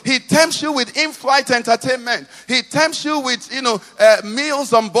purpose. He tempts you with in-flight entertainment. He tempts you with,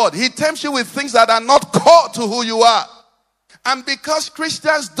 meals on board. He tempts you with things that are not core to who you are. And because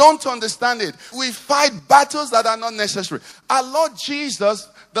Christians don't understand it, we fight battles that are not necessary. Our Lord Jesus,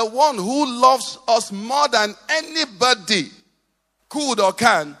 the one who loves us more than anybody could or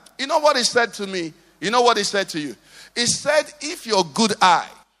can, you know what he said to me? You know what he said to you? He said, if your good eye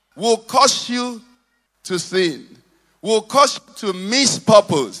will cause you to sin, will cause you to miss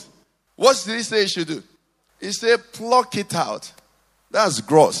purpose, what did he say you should do? He said, pluck it out. That's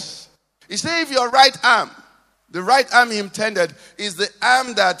gross. He said, if your right arm, the right arm he intended is the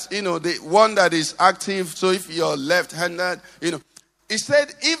arm that, the one that is active. So if you're left-handed, he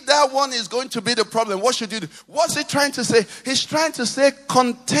said, if that one is going to be the problem, what should you do? What's he trying to say? He's trying to say,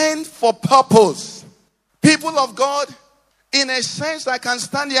 contend for purpose. People of God, in a sense, I can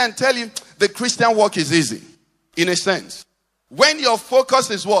stand here and tell you, the Christian walk is easy. In a sense. When your focus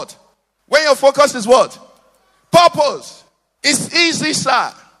is what? When your focus is what? Purpose. It's easy,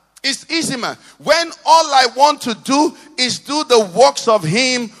 sir. It's easy, man. When all I want to do is do the works of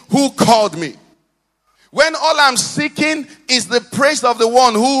him who called me. When all I'm seeking is the praise of the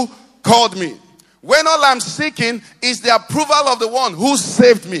one who called me. When all I'm seeking is the approval of the one who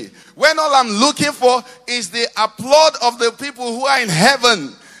saved me. When all I'm looking for is the applaud of the people who are in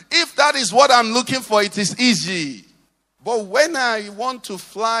heaven. If that is what I'm looking for, it is easy. But when I want to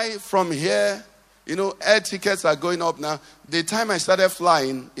fly from here, air tickets are going up now. The time I started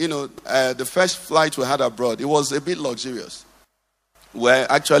flying, the first flight we had abroad, it was a bit luxurious. We're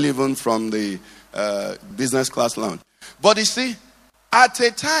actually even from the business class lounge. But you see, at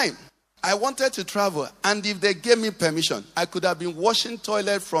a time, I wanted to travel. And if they gave me permission, I could have been washing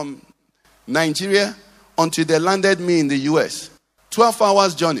toilet from Nigeria until they landed me in the US. 12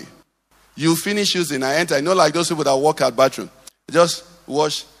 hours journey. You finish using, I enter. I know like those people that walk out bathroom. Just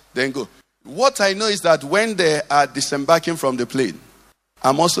wash, then go. What I know is that when they are disembarking from the plane,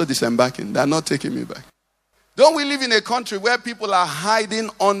 I'm also disembarking. They're not taking me back. Don't we live in a country where people are hiding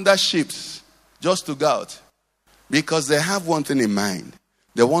under ships just to go out? Because they have one thing in mind.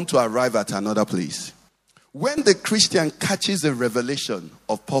 They want to arrive at another place. When the Christian catches a revelation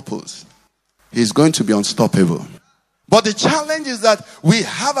of purpose, he's going to be unstoppable. But the challenge is that we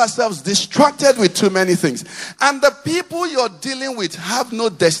have ourselves distracted with too many things. And the people you're dealing with have no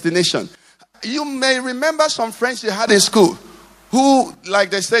destination. You may remember some friends you had in school who,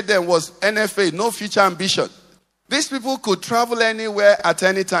 like they said then, was NFA, no future ambition. These people could travel anywhere at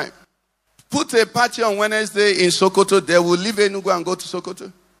any time. Put a party on Wednesday in Sokoto, they will leave Enugu and go to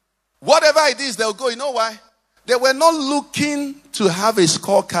Sokoto. Whatever it is, they'll go. You know why? They were not looking to have a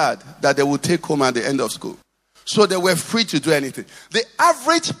scorecard that they would take home at the end of school. So they were free to do anything. The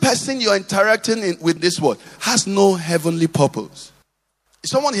average person you're interacting with this world has no heavenly purpose. Is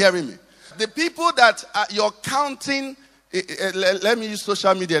someone hearing me? The people that you're counting, let me use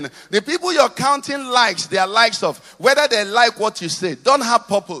social media now. The people you're counting likes, they are likes of, whether they like what you say, don't have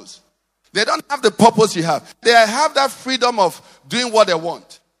purpose. They don't have the purpose you have. They have that freedom of doing what they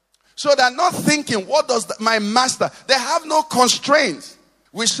want. So they're not thinking, what does my master? They have no constraints.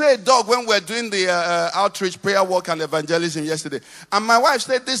 We saw a dog when we were doing the outreach, prayer work and evangelism yesterday. And my wife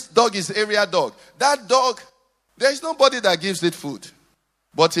said this dog is area dog. That dog, there's nobody that gives it food.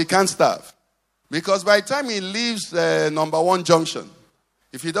 But he can't starve. Because by the time he leaves number 1 junction,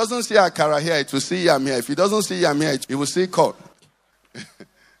 if he doesn't see Akara here, it will see Yam here. If he doesn't see Yam here, he will see corn.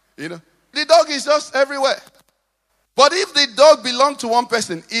 You know, the dog is just everywhere. But if the dog belonged to one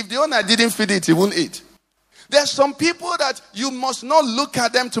person, if the owner didn't feed it, he won't eat. There's some people that you must not look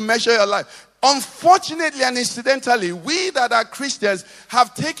at them to measure your life. Unfortunately and incidentally, we that are Christians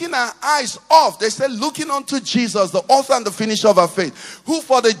have taken our eyes off. They say, looking unto Jesus, the author and the finisher of our faith, who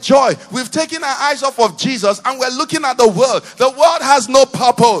for the joy, we've taken our eyes off of Jesus and we're looking at the world. The world has no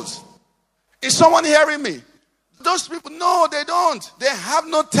purpose. Is someone hearing me? Those people, no, they don't. They have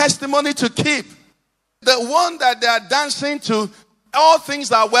no testimony to keep. The one that they are dancing to, all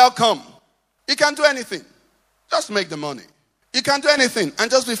things are welcome. You can do anything. Just make the money. You can do anything and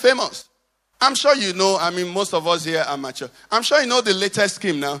just be famous. I'm sure you know, most of us here are mature. I'm sure you know the latest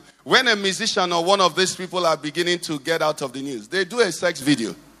scheme now. When a musician or one of these people are beginning to get out of the news, they do a sex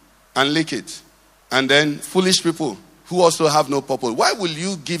video and leak it. And then foolish people who also have no purpose. Why will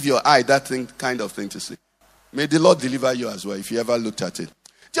you give your eye that kind of thing to see? May the Lord deliver you as well if you ever looked at it.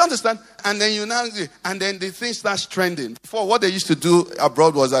 Do you understand? And then the thing starts trending. Before, what they used to do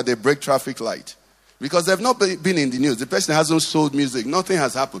abroad was that they break traffic light. Because they've not been in the news. The person hasn't sold music. Nothing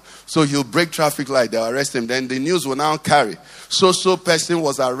has happened. So he'll break traffic light. They'll arrest him. Then the news will now carry. So person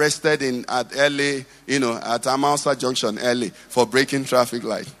was arrested at LA, at Amausa Junction, LA, for breaking traffic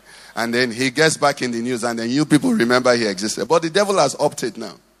light. And then he gets back in the news. And then you people remember he existed. But the devil has opted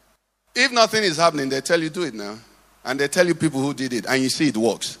now. If nothing is happening, they tell you do it now. And they tell you people who did it. And you see it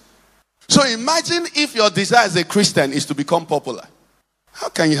works. So imagine if your desire as a Christian is to become popular. How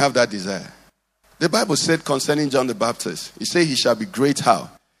can you have that desire? The Bible said concerning John the Baptist, he said he shall be great how?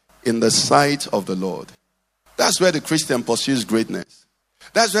 In the sight of the Lord. That's where the Christian pursues greatness.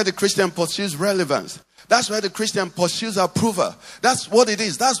 That's where the Christian pursues relevance. That's where the Christian pursues approval. That's what it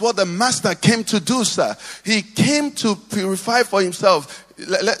is. That's what the master came to do, sir. He came to purify for himself.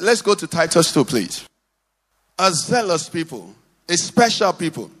 Let's go to Titus 2, please. A zealous people, a special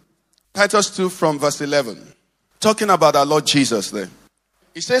people. Titus 2 from verse 11. Talking about our Lord Jesus there.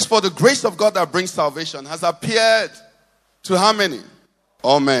 He says, for the grace of God that brings salvation has appeared to how many?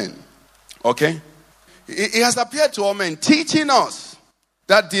 All men. Okay? It has appeared to all men, teaching us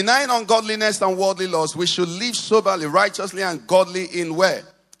that denying ungodliness and worldly laws, we should live soberly, righteously, and godly in where?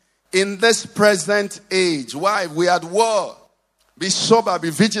 In this present age. Why? We are at war. Be sober, be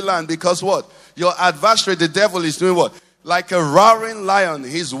vigilant, because what? Your adversary, the devil, is doing what? Like a roaring lion,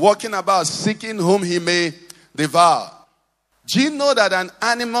 he's walking about seeking whom he may devour. Do you know that an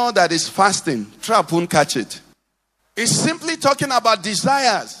animal that is fasting, trap won't catch it? It's simply talking about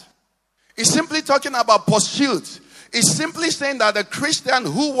desires. It's simply talking about pursuits. It's simply saying that a Christian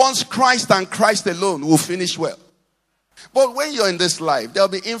who wants Christ and Christ alone will finish well. But when you're in this life, there'll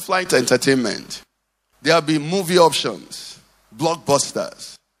be in-flight entertainment. There'll be movie options,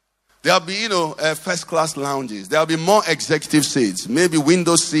 blockbusters. There'll be, first-class lounges. There'll be more executive seats. Maybe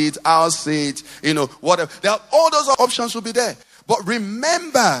window seats, aisle seats, whatever. All those options will be there. But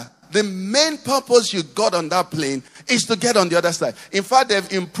remember, the main purpose you got on that plane is to get on the other side. In fact,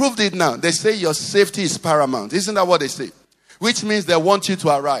 they've improved it now. They say your safety is paramount. Isn't that what they say? Which means they want you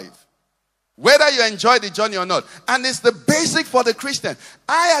to arrive. Whether you enjoy the journey or not. And it's the basic for the Christian.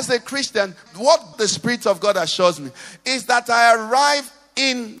 I, as a Christian, what the Spirit of God assures me is that I arrive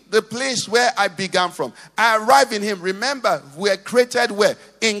in the place where I began from. I arrive in him. Remember, we are created where?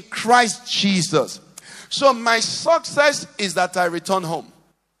 In Christ Jesus. So my success is that I return home.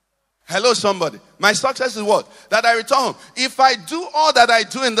 Hello, somebody. My success is what? That I return home. If I do all that I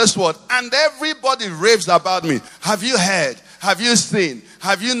do in this world and everybody raves about me, have you heard? Have you seen?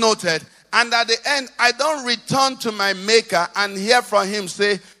 Have you noted? And at the end, I don't return to my maker and hear from him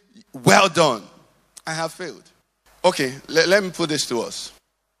say, well done. I have failed. Okay, let me put this to us.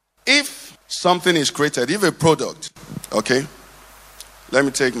 If something is created, if a product, okay, let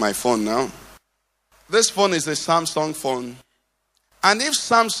me take my phone now. This phone is a Samsung phone. And if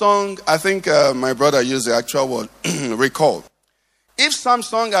Samsung, I think my brother used the actual word, recall. If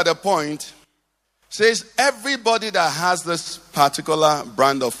Samsung at a point says everybody that has this particular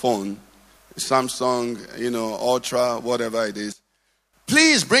brand of phone, Samsung, Ultra, whatever it is,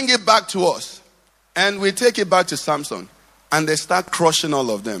 please bring it back to us. And we take it back to Samsung. And they start crushing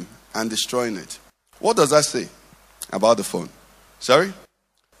all of them and destroying it. What does that say about the phone? Sorry?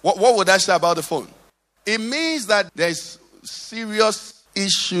 What would that say about the phone? It means that there's serious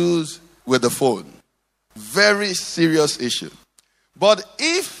issues with the phone. Very serious issue. But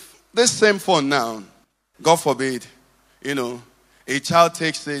if this same phone now, God forbid, a child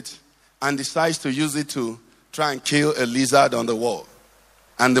takes it and decides to use it to try and kill a lizard on the wall,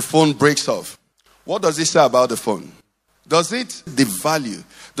 and the phone breaks off, what does it say about the phone? Does it devalue?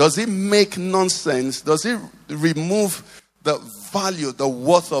 Does it make nonsense? Does it remove the value, the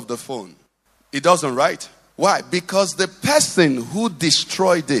worth of the phone? It doesn't, right? Why? Because the person who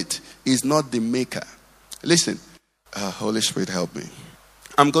destroyed it is not the maker. Listen, Holy Spirit, help me.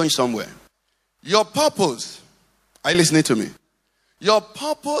 I'm going somewhere. Your purpose, are you listening to me? Your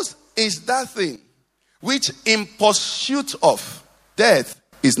purpose is that thing which in pursuit of death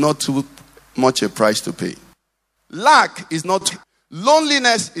is not too much a price to pay. Lack is not,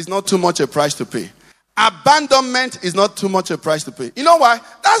 loneliness is not too much a price to pay. Abandonment is not too much a price to pay. You know why?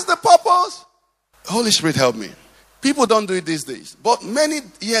 That's the purpose. Holy Spirit, help me. People don't do it these days. But many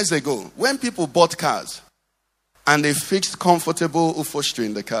years ago, when people bought cars and they fixed comfortable upholstery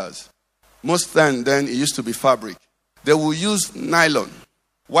in the cars, most then it used to be fabric. They will use nylon,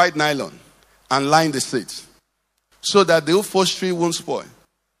 white nylon, and line the seats so that the upholstery won't spoil.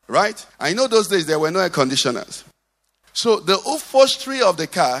 Right? I know those days there were no air conditioners. So the upholstery of the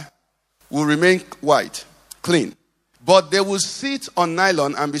car will remain white, clean. But they will sit on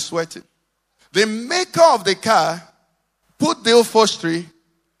nylon and be sweating. The maker of the car put the upholstery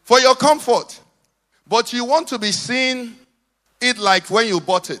for your comfort. But you want to be seeing it like when you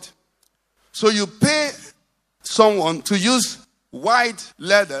bought it. So you pay someone to use white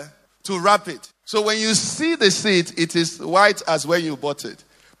leather to wrap it. So when you see the seat, it is white as when you bought it.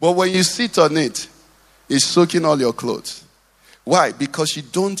 But when you sit on it, it's soaking all your clothes. Why? Because you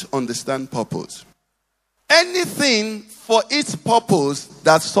don't understand purpose. Anything for its purpose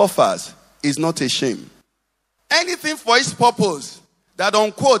that suffers is not a shame. Anything for its purpose that,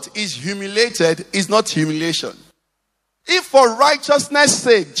 unquote, is humiliated is not humiliation. If for righteousness'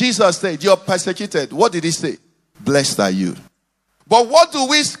 sake, Jesus said, you're persecuted, what did he say? Blessed are you. But what do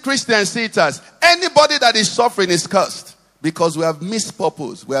we Christians see it as? Anybody that is suffering is cursed. Because we have missed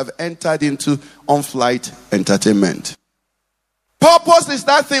purpose. We have entered into on-flight entertainment. Purpose is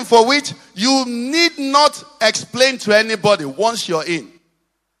that thing for which you need not explain to anybody once you're in.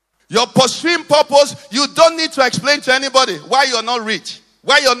 You're pursuing purpose. You don't need to explain to anybody why you're not rich,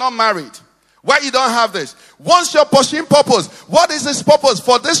 why you're not married, why you don't have this. Once you're pursuing purpose, what is this purpose?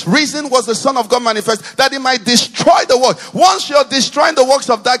 For this reason was the Son of God manifest, that he might destroy the work. Once you're destroying the works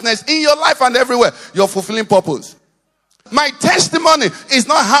of darkness in your life and everywhere, you're fulfilling purpose. My testimony is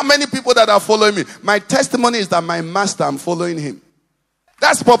not how many people that are following me. My testimony is that my master, I'm following him.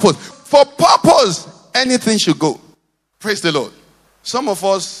 That's purpose. For purpose, anything should go. Praise the Lord. Some of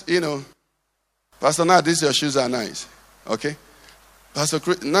us, Pastor, now your shoes are nice. Okay? Pastor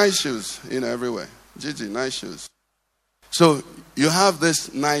Chris, nice shoes, everywhere. Gigi, nice shoes. So you have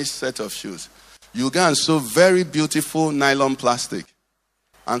this nice set of shoes. You go and sew very beautiful nylon plastic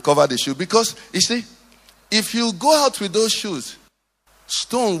and cover the shoe. Because, you see, if you go out with those shoes,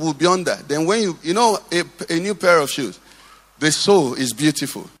 stone will be under. Then when a new pair of shoes, the sole is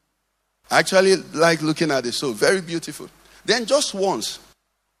beautiful. I actually like looking at the sole. Very beautiful. Then just once.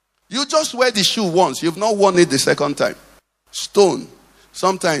 You just wear the shoe once. You've not worn it the second time. Stone.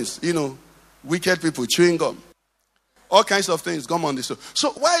 Sometimes, wicked people, chewing gum. All kinds of things gum on the sole.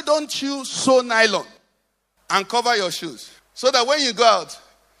 So why don't you sew nylon and cover your shoes? So that when you go out,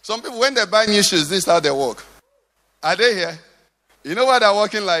 some people, when they buy new shoes, this is how they walk. Are they here? You know why they're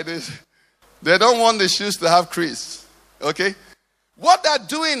walking like this? They don't want the shoes to have crease. Okay? What they're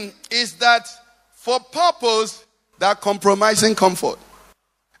doing is that for purpose, they're compromising comfort.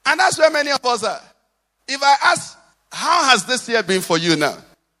 And that's where many of us are. If I ask, how has this year been for you now?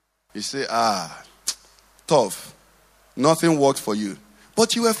 You say, tough. Nothing worked for you.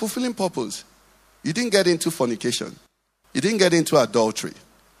 But you were fulfilling purpose. You didn't get into fornication. You didn't get into adultery.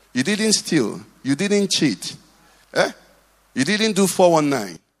 You didn't steal. You didn't cheat. You didn't do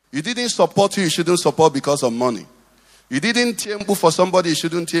 419. You didn't support who you shouldn't support because of money. You didn't temple for somebody you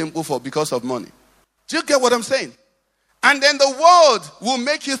shouldn't temple for because of money. Do you get what I'm saying? And then the world will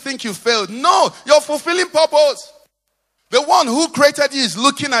make you think you failed. No, you're fulfilling purpose. The one who created you is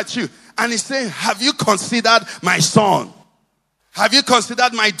looking at you and he's saying, have you considered my son? Have you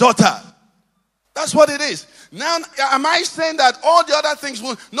considered my daughter? That's what it is. Now, am I saying that all the other things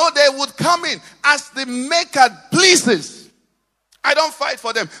will? No, they would come in as the maker pleases. I don't fight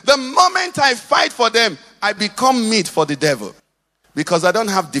for them. The moment I fight for them, I become meat for the devil because I don't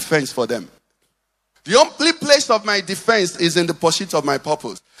have defense for them. The only place of my defense is in the pursuit of my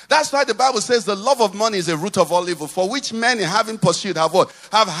purpose. That's why the Bible says the love of money is a root of all evil, for which many having pursued have what?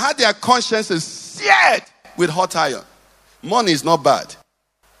 Have had their consciences seared with hot iron. Money is not bad.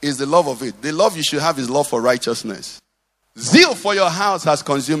 It's the love of it. The love you should have is love for righteousness. Zeal for your house has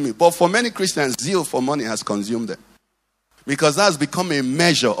consumed me. But for many Christians, zeal for money has consumed them. Because that's become a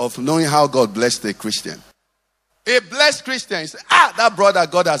measure of knowing how God blessed a Christian. A blessed Christian says, that brother,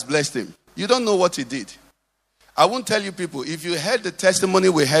 God has blessed him. You don't know what he did. I won't tell you people, if you heard the testimony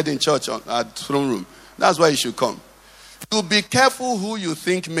we had in church at Throne Room, that's why you should come. You be careful who you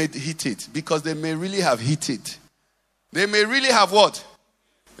think may hit it, because they may really have hit it. They may really have what?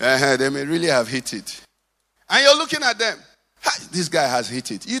 They may really have hit it. And you're looking at them. This guy has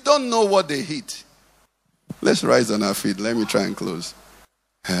hit it. You don't know what they hit. Let's rise on our feet. Let me try and close.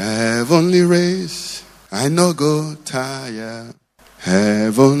 Heavenly race, I no go tire.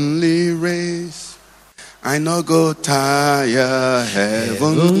 Heavenly race, I no go tire.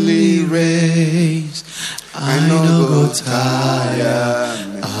 Heavenly race, I no go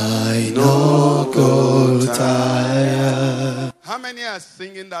tire. I no go tire. How many are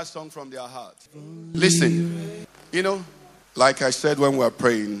singing that song from their heart? Listen, like I said when we were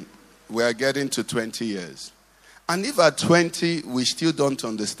praying, we are getting to 20 years. And if at 20 we still don't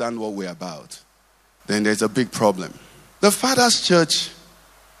understand what we're about, then there's a big problem. The Father's Church,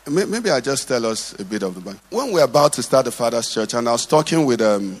 maybe I just tell us a bit of the back. When we're about to start the Father's Church, and I was talking with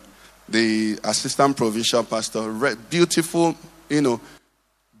the assistant provincial pastor, beautiful,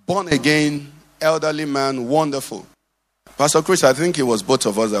 born again, elderly man, wonderful. Pastor Chris, I think it was both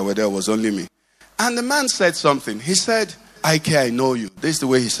of us that were there, it was only me. And the man said something. He said, I know you. This is the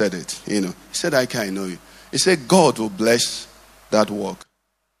way he said it, He said, I know you. He said, God will bless that work.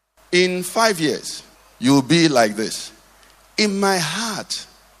 In 5 years, you'll be like this. In my heart,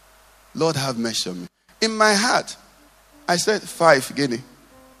 Lord have mercy on me. In my heart, I said 5 guinea.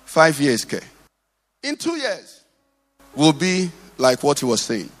 5 years, okay. In 2 years, we'll be like what he was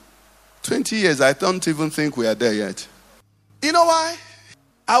saying. 20 years, I don't even think we are there yet. You know why?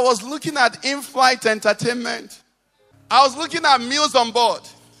 I was looking at in-flight entertainment. I was looking at meals on board.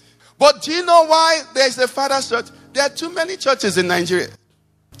 But do you know why there's a Father's Church? There are too many churches in Nigeria.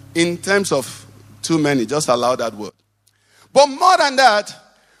 In terms of too many, just allow that word. But more than that,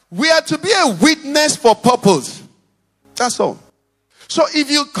 we are to be a witness for purpose. That's all. So if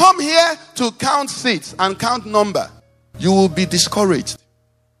you come here to count seats and count number, you will be discouraged.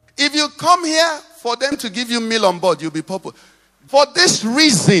 If you come here for them to give you meal on board, you'll be purpose. For this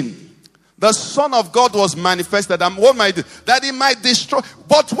reason, the Son of God was manifested. And what might do? That he might destroy.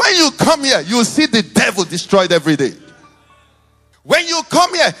 But when you come here, you see the devil destroyed every day. When you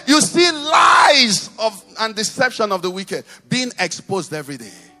come here, you see lies and deception of the wicked being exposed every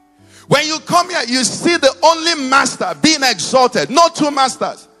day. When you come here, you see the only master being exalted. No two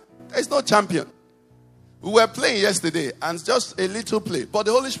masters. There's no champion. We were playing yesterday and just a little play. But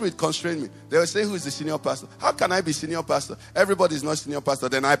the Holy Spirit constrained me. They were saying, who is the senior pastor? How can I be senior pastor? Everybody is not senior pastor.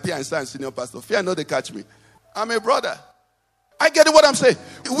 Then I appear and say I'm senior pastor. Fear no, they catch me. I'm a brother. I get it what I'm saying.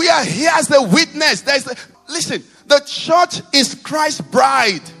 We are here as the witness. Listen, the church is Christ's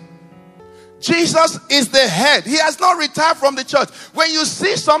bride. Jesus is the head. He has not retired from the church. When you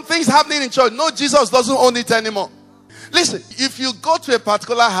see some things happening in church, no, Jesus doesn't own it anymore. Listen, if you go to a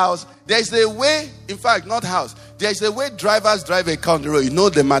particular house, there's a way, in fact, not house, there's a way drivers drive a car on the road. You know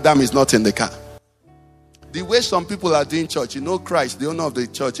the madam is not in the car. The way some people are doing church, Christ, the owner of the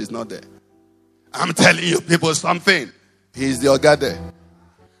church, is not there. I'm telling you people something. He's the Oga there.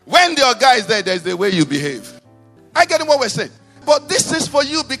 When the Oga is there, there's the way you behave. I get what we're saying. But this is for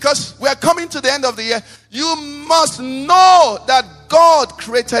you because we're coming to the end of the year. You must know that God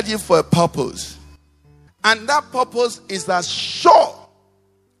created you for a purpose. And that purpose is as sure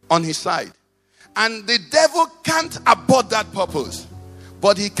on his side. And the devil can't abort that purpose.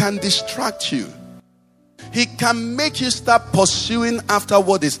 But he can distract you. He can make you start pursuing after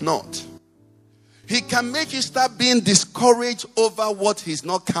what is not. He can make you start being discouraged over what he's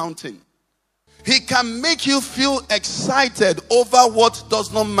not counting. He can make you feel excited over what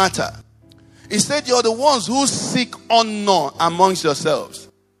does not matter. He said, you're the ones who seek honor amongst yourselves.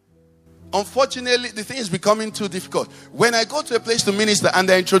 Unfortunately, the thing is becoming too difficult. When I go to a place to minister and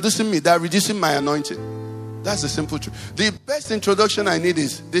they're introducing me, they're reducing my anointing. That's the simple truth. The best introduction I need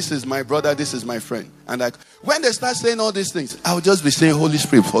is, this is my brother, this is my friend. And when they start saying all these things, I'll just be saying, Holy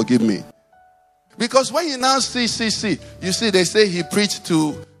Spirit, forgive me. Because when you now see, you see, they say he preached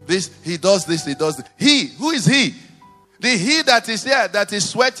to this, he does this, he does this. He, who is he? The he that is here, that is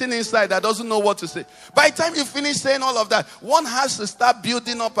sweating inside, that doesn't know what to say. By the time you finish saying all of that, one has to start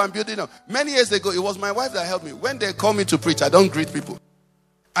building up and building up. Many years ago, it was my wife that helped me. When they call me to preach, I don't greet people.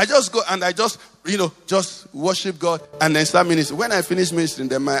 I just go and I just worship God and then start ministering. When I finish ministering,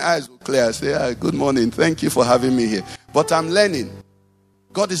 then my eyes will clear. I say, good morning, thank you for having me here. But I'm learning.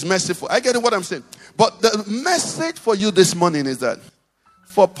 God is merciful. I get what I'm saying. But the message for you this morning is that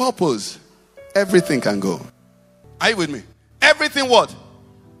for purpose, everything can go. Are you with me? Everything what?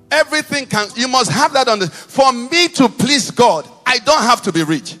 Everything can. You must have that on the. For me to please God, I don't have to be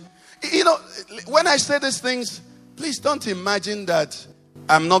rich. When I say these things, please don't imagine that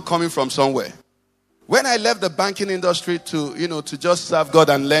I'm not coming from somewhere. When I left the banking industry to just serve God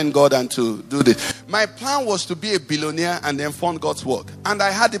and learn God and to do this, my plan was to be a billionaire and then fund God's work. And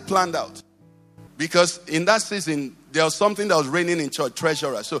I had it planned out. Because in that season, there was something that was reigning in church,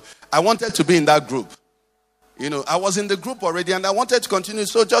 treasurer. So I wanted to be in that group. I was in the group already and I wanted to continue.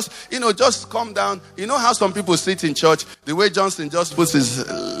 So just calm down. You know how some people sit in church, the way Johnson just puts his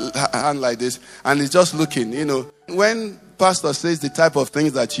hand like this and he's just looking, When pastor says the type of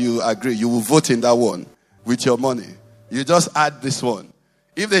things that you agree, you will vote in that one with your money. You just add this one.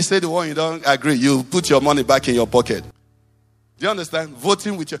 If they say the one you don't agree, you put your money back in your pocket. Do you understand?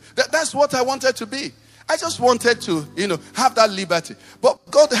 Voting with your... That's what I wanted to be. I just wanted to, have that liberty. But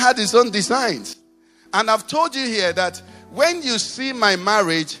God had his own designs. And I've told you here that when you see my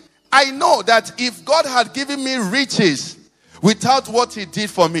marriage, I know that if God had given me riches without what he did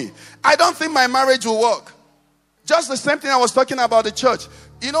for me, I don't think my marriage will work. Just the same thing I was talking about the church.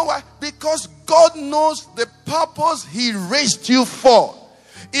 You know why? Because God knows the purpose he raised you for.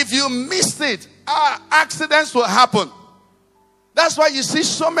 If you missed it, accidents will happen. That's why you see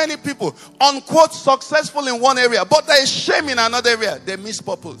so many people, unquote, successful in one area, but there is shame in another area. They miss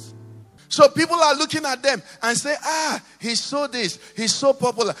purpose. So people are looking at them and say, he's so this, he's so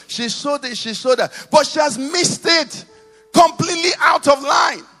popular, she's so this, she's so that. But she has missed it, completely out of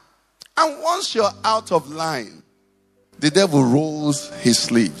line. And once you're out of line, the devil rolls his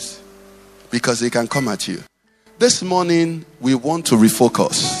sleeves because he can come at you. This morning, we want to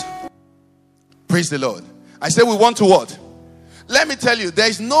refocus. Praise the Lord. I say we want to what? Let me tell you, there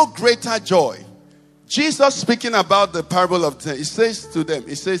is no greater joy. Jesus speaking about the parable of he says to them,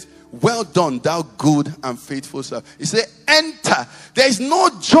 he says, well done, thou good and faithful servant. He said, enter. There is no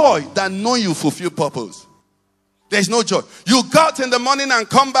joy than knowing you fulfill purpose. There is no joy. You go out in the morning and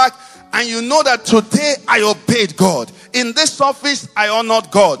come back and you know that today I obeyed God. In this office, I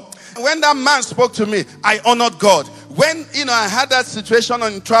honored God. When that man spoke to me, I honored God. When, I had that situation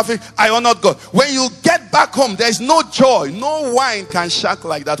in traffic, I honored God. When you get back home, there is no joy. No wine can shack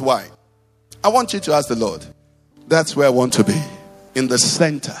like that wine. I want you to ask the Lord. That's where I want to be. In the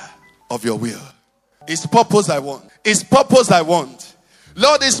center of your will. It's purpose I want. It's purpose I want.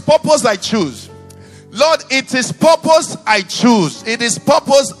 Lord, it's purpose I choose. Lord, it is purpose I choose. It is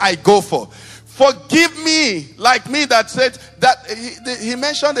purpose I go for. Forgive me, like me that said that he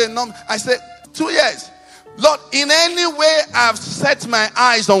mentioned a number. I said 2 years. Lord, in any way I've set my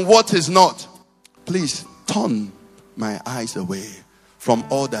eyes on what is not, please turn my eyes away from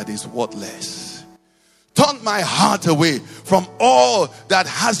all that is worthless. Turn my heart away from all that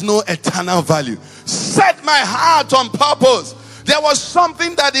has no eternal value. Set my heart on purpose. There was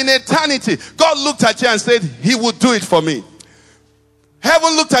something that in eternity, God looked at you and said, he would do it for me.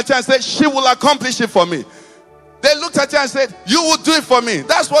 Heaven looked at you and said, she will accomplish it for me. They looked at you and said, you will do it for me.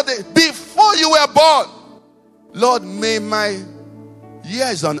 That's what before you were born. Lord, may my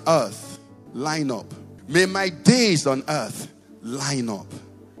years on earth line up. May my days on earth line up.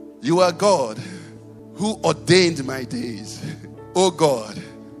 You are God who ordained my days. Oh God,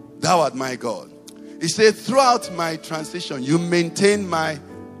 thou art my God. He said, throughout my transition, you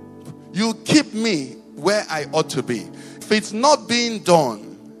keep me where I ought to be. If it's not being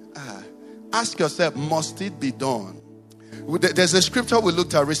done, ask yourself, must it be done? There's a scripture we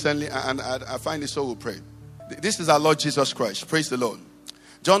looked at recently, and I find it, so we'll pray. This is our Lord Jesus Christ. Praise the Lord.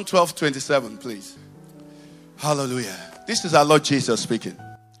 John 12:27, please. Hallelujah. This is our Lord Jesus speaking.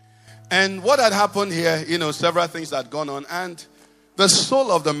 And what had happened here, several things had gone on. And the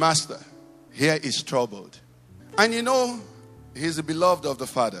soul of the master here is troubled. And he's the beloved of the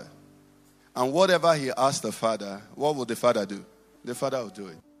Father. And whatever he asked the Father, what would the Father do? The Father would do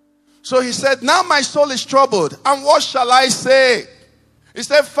it. So he said, now my soul is troubled. And what shall I say? He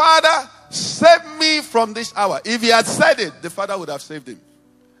said, Father, save me from this hour. If he had said it, the Father would have saved him.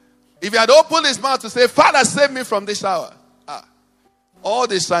 If he had opened his mouth to say, Father, save me from this hour. All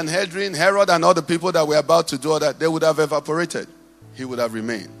the Sanhedrin, Herod, and all the people that were about to do all that, they would have evaporated. He would have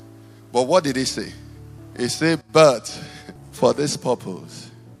remained. But what did he say? He said, but for this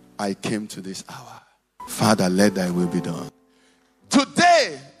purpose, I came to this hour. Father, let thy will be done.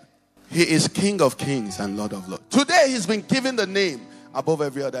 Today, he is King of kings and Lord of lords. Today, he's been given the name above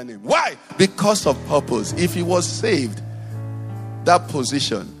every other name. Why? Because of purpose. If he was saved, that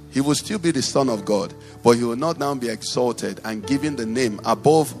position, he will still be the Son of God, but he will not now be exalted and given the name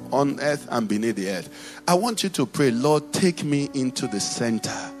above on earth and beneath the earth. I want you to pray, Lord, take me into the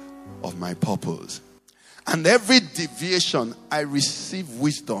center of my purpose. And every deviation, I receive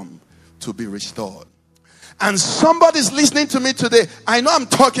wisdom to be restored. And somebody's listening to me today. I know I'm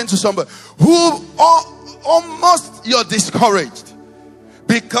talking to somebody who almost you're discouraged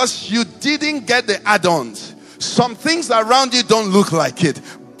because you didn't get the add-ons. Some things around you don't look like it.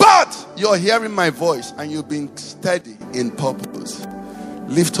 But you're hearing my voice and you've been steady in purpose.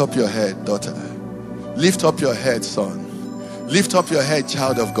 Lift up your head, daughter. Lift up your head, son. Lift up your head,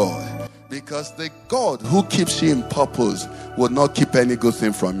 child of God. Because the God who keeps you in purpose will not keep any good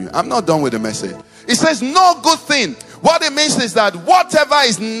thing from you. I'm not done with the message. It says no good thing. What it means is that whatever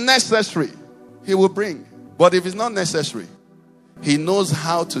is necessary, he will bring. But if it's not necessary, he knows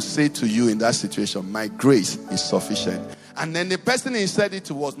how to say to you in that situation, my grace is sufficient. And then the person he said it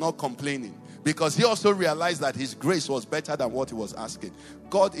to was not complaining, because he also realized that his grace was better than what he was asking.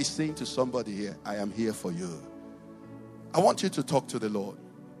 God is saying to somebody here, I am here for you. I want you to talk to the Lord.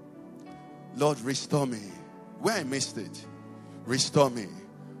 Lord, restore me. Where I missed it, restore me.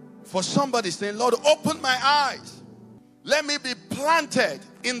 For somebody saying, Lord, open my eyes. Let me be planted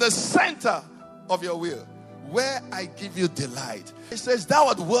in the center of your will, where I give you delight. It says, thou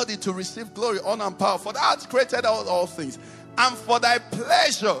art worthy to receive glory, honor, and power, for thou hast created all things. And for thy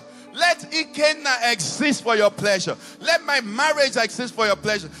pleasure, let Ikena exist for your pleasure. Let my marriage exist for your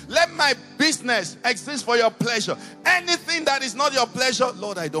pleasure. Let my business exist for your pleasure. Anything that is not your pleasure,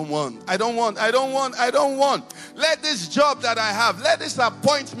 Lord, I don't want. I don't want. Let this job that I have, let this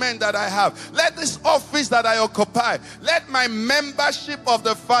appointment that I have, let this office that I occupy, let my membership of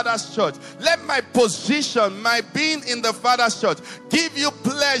the Father's church, let my position, my being in the Father's church give you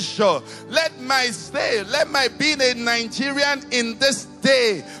pleasure. Let my being a Nigerian in this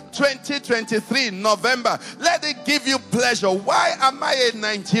day, 2023 November, let it give you pleasure. Why am I a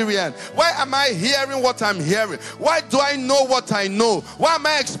Nigerian? Why am I hearing what I'm hearing? Why do I know what I know? Why am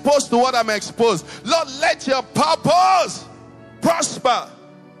I exposed to what I'm exposed? Lord, let your purpose prosper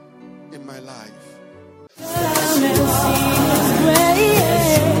in my life.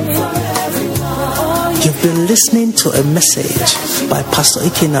 You've been listening to a message by Pastor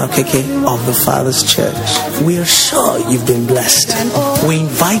Ikena of the Father's Church. We are sure you've been blessed. We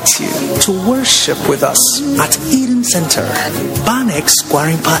invite you to worship with us at Eden Center, Banex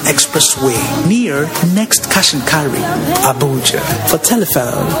Gwarimpa Expressway, near Next Cash and Carry, Abuja. For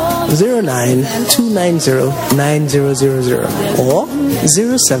telephone 09-290-9000 or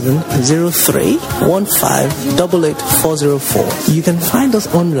 0703-1588-404. You can find us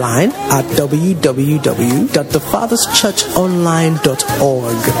online at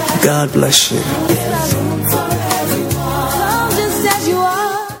www.thefatherschurchonline.org. God bless you.